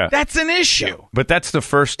ingesting it. Yeah. That's an issue. Yeah. But that's the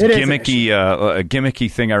first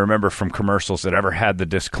gimmicky thing I remember from commercials that ever had the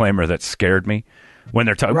disclaimer that scared me. When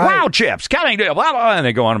they're talking, Wow Chips, coming to blah, blah, and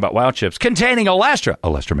they go on about Wow Chips containing Olestra.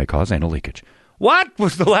 Olestra may cause anal leakage. What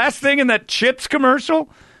was the last thing in that chips commercial?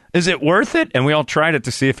 Is it worth it? And we all tried it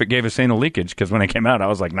to see if it gave us anal leakage, because when it came out, I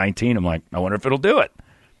was like 19. I'm like, I wonder if it'll do it.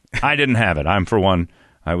 I didn't have it. I'm, for one,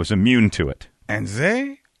 I was immune to it. And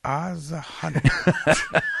they are the honey.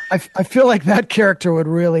 I feel like that character would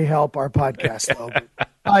really help our podcast, though.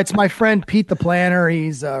 It's my friend Pete the Planner.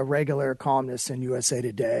 He's a regular columnist in USA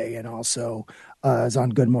Today and also is on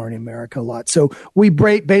Good Morning America a lot. So we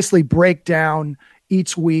basically break down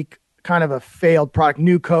each week kind of a failed product.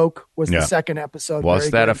 New Coke was the second episode. Was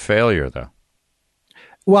that a failure, though?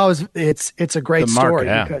 Well, it's a great story.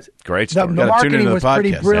 Because great story. The marketing was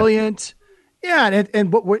pretty brilliant. Yeah,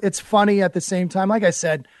 and it's funny at the same time. Like I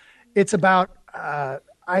said, it's about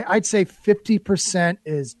I'd say 50%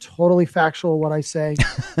 is totally factual what I say,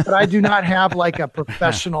 but I do not have like a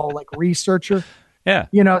professional researcher. Yeah,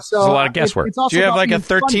 so it's a lot of guesswork. It's do you have like a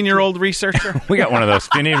 13-year-old researcher? We got one of those.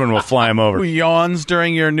 If you need one, we'll fly him over. Who yawns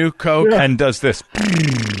during your New Coke and does this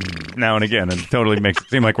now and again, and totally makes it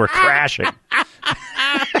seem like we're crashing.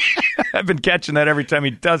 I've been catching that every time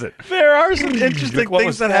he does it. There are some interesting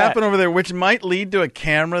things that happen over there, which might lead to a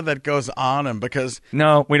camera that goes on him. Because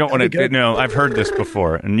no, we don't want to. No, I've heard this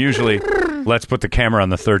before, and usually, let's put the camera on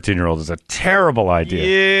the 13-year-old is a terrible idea.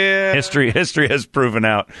 Yeah, history has proven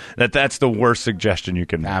out that that's the worst suggestion you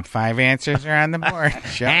can make. Top 5 answers are on the board.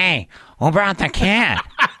 Hey, who brought the cat?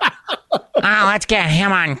 Let's get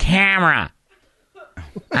him on camera.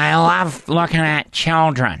 I love looking at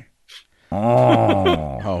children.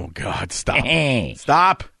 Oh, God, stop. Hey.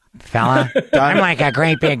 Stop. Fella, I'm like a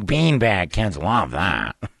great big beanbag. Kids love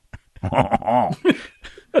that.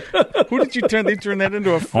 Who did you turn? They turned that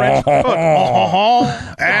into a French cook.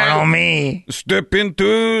 Follow me. Step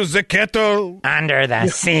into the kettle. Under the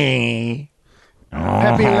sea.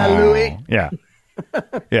 Pepe La Louie. Yeah.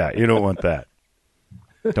 Yeah, you don't want that.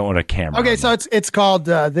 Don't want a camera. Okay, so it's called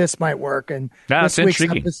This Might Work. And this week's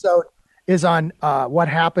episode is on what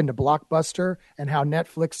happened to Blockbuster and how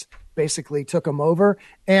Netflix basically took them over.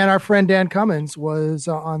 And our friend Dan Cummins was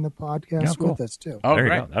on the podcast with us, too. Oh, there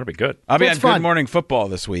great. You go. That'll be good. I'll be on Good Morning Football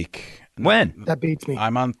this week. When? That beats me.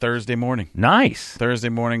 I'm on Thursday morning. Nice. Thursday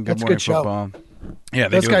morning, Good That's Morning good show. Football. Yeah,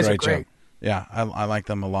 they Those do guys a are great great. job. Yeah, I like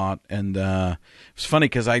them a lot. And it's funny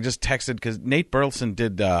because I just texted because Nate Burleson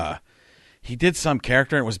did he did some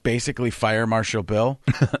character and it was basically Fire Marshal Bill.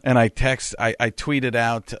 And I tweeted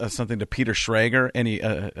out something to Peter Schrager, and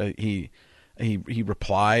he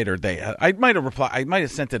replied, or I might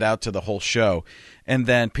have sent it out to the whole show, and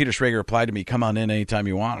then Peter Schrager replied to me, "Come on in anytime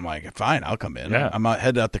you want." I'm like, "Fine, I'll come in." Yeah. I'm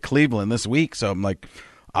headed out to Cleveland this week, so I'm like,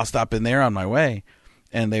 "I'll stop in there on my way."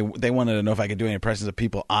 And they wanted to know if I could do any impressions of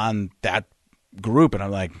people on that group, and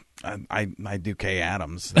I'm like, I do Kay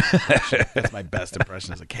Adams. That's my best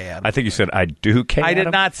impression as a Kay Adams. I think you said I do Kay I Adams.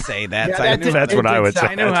 did not say that. Yeah, That's what I would say.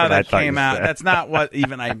 I knew how that came out. That's not what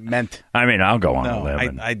even I meant. I mean, I'll go on a No,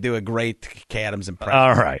 limb. I do a great Kay Adams impression.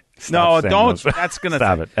 All right. No, Stop saying don't. those. That's gonna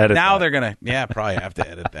Stop it. Edit now that. they're gonna. Yeah, probably have to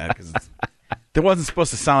edit that because it wasn't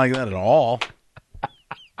supposed to sound like that at all.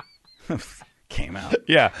 came out.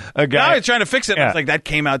 Yeah, a guy. Now he's trying to fix it. Yeah. It's like that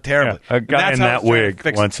came out terribly. Yeah, a guy That's in how that he's trying to wig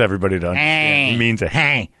fix wants everybody to understand. He means it.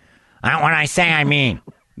 Hey, not what I say, I mean.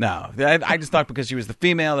 No, I just thought because she was the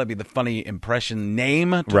female, that'd be the funny impression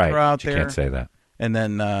name to Right. throw out You there. can't say that. And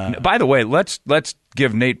then, By the way, let's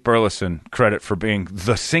give Nate Burleson credit for being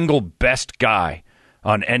the single best guy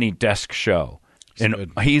on any desk show.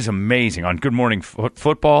 And he's amazing on Good Morning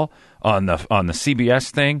Football, on the CBS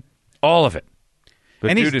thing, all of it.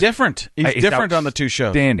 and he's different. He's different on the two shows.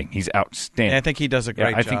 Outstanding. He's outstanding. I think he does a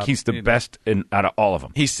great job. I think he's the best out of all of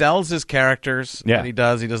them. He sells his characters. Yeah. That he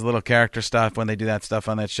does. He does little character stuff when they do that stuff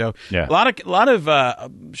on that show. Yeah. A lot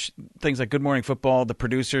of things like Good Morning Football. The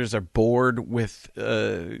producers are bored with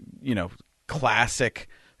classic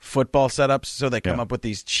football setups, so they come up with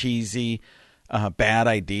these cheesy, bad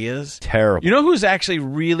ideas. Terrible. You know who's actually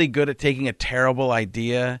really good at taking a terrible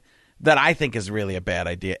idea that I think is really a bad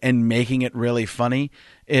idea and making it really funny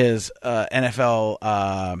is NFL.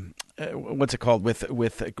 What's it called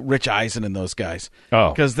with Rich Eisen and those guys? Oh,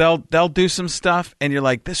 because they'll do some stuff and you're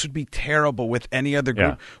like, this would be terrible with any other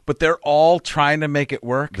group, but they're all trying to make it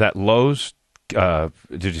work. That Lowe's. Did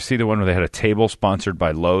you see the one where they had a table sponsored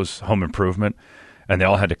by Lowe's Home Improvement, and they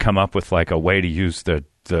all had to come up with like a way to use the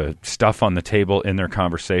stuff on the table in their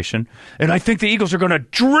conversation? And I think the Eagles are going to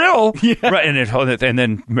drill. Yeah. Right, and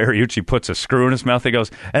then Mariucci puts a screw in his mouth. He goes,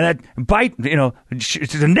 and that bite,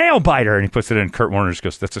 it's a nail biter. And he puts it in. Kurt Warner just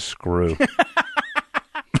goes, that's a screw.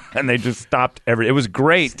 And they just stopped it was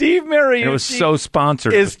great. Steve Mariucci. It was so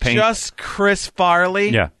sponsored. Is just Chris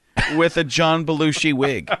Farley. Yeah. With a John Belushi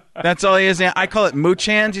wig. That's all he is. I call it mooch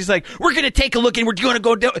hands. He's like, we're going to take a look and we're going to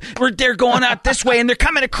go they're going out this way and they're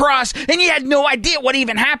coming across and you had no idea what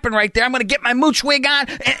even happened right there. I'm going to get my mooch wig on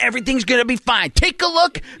and everything's going to be fine. Take a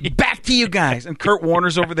look. Back to you guys. And Kurt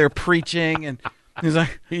Warner's over there preaching and he's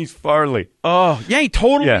like, he's Farley. Oh, yeah, he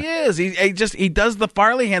totally is. He does the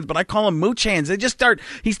Farley hands, but I call him mooch hands.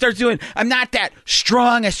 He starts doing, I'm not that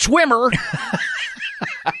strong a swimmer.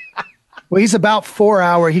 Well, he's about 4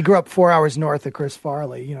 hours. He grew up 4 hours north of Chris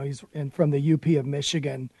Farley. He's from the UP of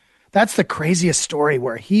Michigan. That's the craziest story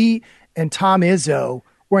where he and Tom Izzo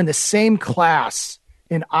were in the same class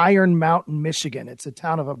in Iron Mountain, Michigan. It's a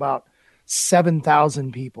town of about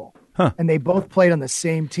 7,000 people. Huh. And they both played on the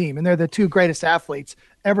same team. And they're the two greatest athletes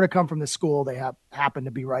ever to come from the school. They happened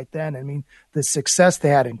to be right then. I mean, the success they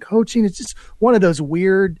had in coaching, it's just one of those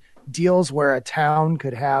weird deals where a town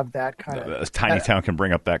could have that kind of a tiny town can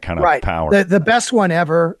bring up that kind of power. The best one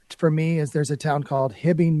ever for me is there's a town called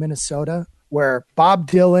Hibbing, Minnesota, where Bob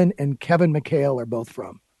Dylan and Kevin McHale are both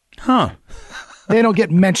from. Huh. They don't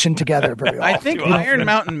get mentioned together very often. I think Iron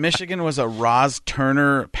Mountain, Michigan was a Roz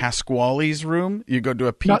Turner Pasquale's room. You go to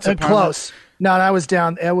a pizza parlor. Close. No, I was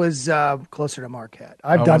down. It was closer to Marquette.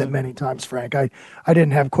 I've done it many times, Frank. I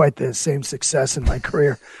didn't have quite the same success in my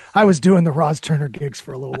career. I was doing the Roz Turner gigs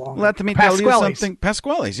for a little longer. Let me tell you something.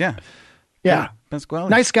 Pasquale's, yeah. Yeah.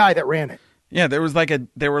 Pasquale's. Nice guy that ran it. Yeah, there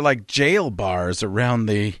were like jail bars around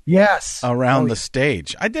the the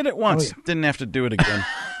stage. I did it once. Didn't have to do it again.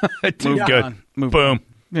 Move good. Boom. On.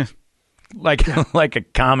 Yeah. Like a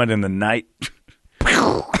comet in the night.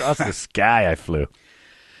 Across the sky I flew.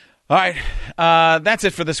 All right, that's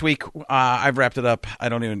it for this week. I've wrapped it up. I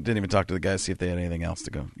didn't even talk to the guys, see if they had anything else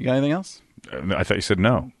to go. You got anything else? I thought you said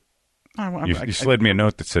no. You slid me a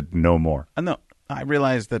note that said no more. No, I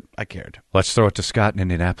realized that I cared. Let's throw it to Scott in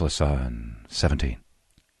Indianapolis on 17.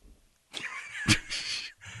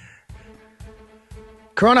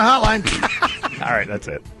 Corona hotline. All right, that's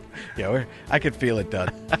it. Yeah, I could feel it done.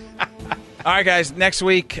 All right, guys. Next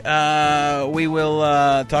week, we will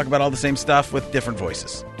talk about all the same stuff with different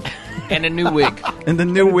voices. And a new wig. And the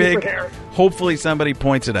new wig. Hopefully somebody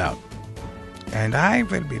points it out. And I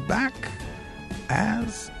will be back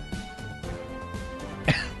as...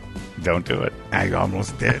 Don't do it. I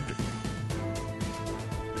almost did.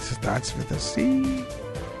 It starts with a C.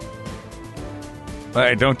 All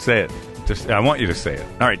right, don't say it. I want you to say it.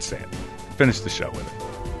 All right, say it. Finish the show with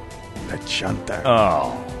it. The Chunter.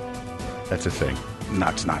 Oh. That's a thing. No,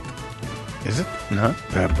 it's not. Is it? Uh-huh.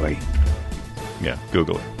 Oh, boy. Yeah,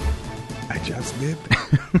 Google it. I just did.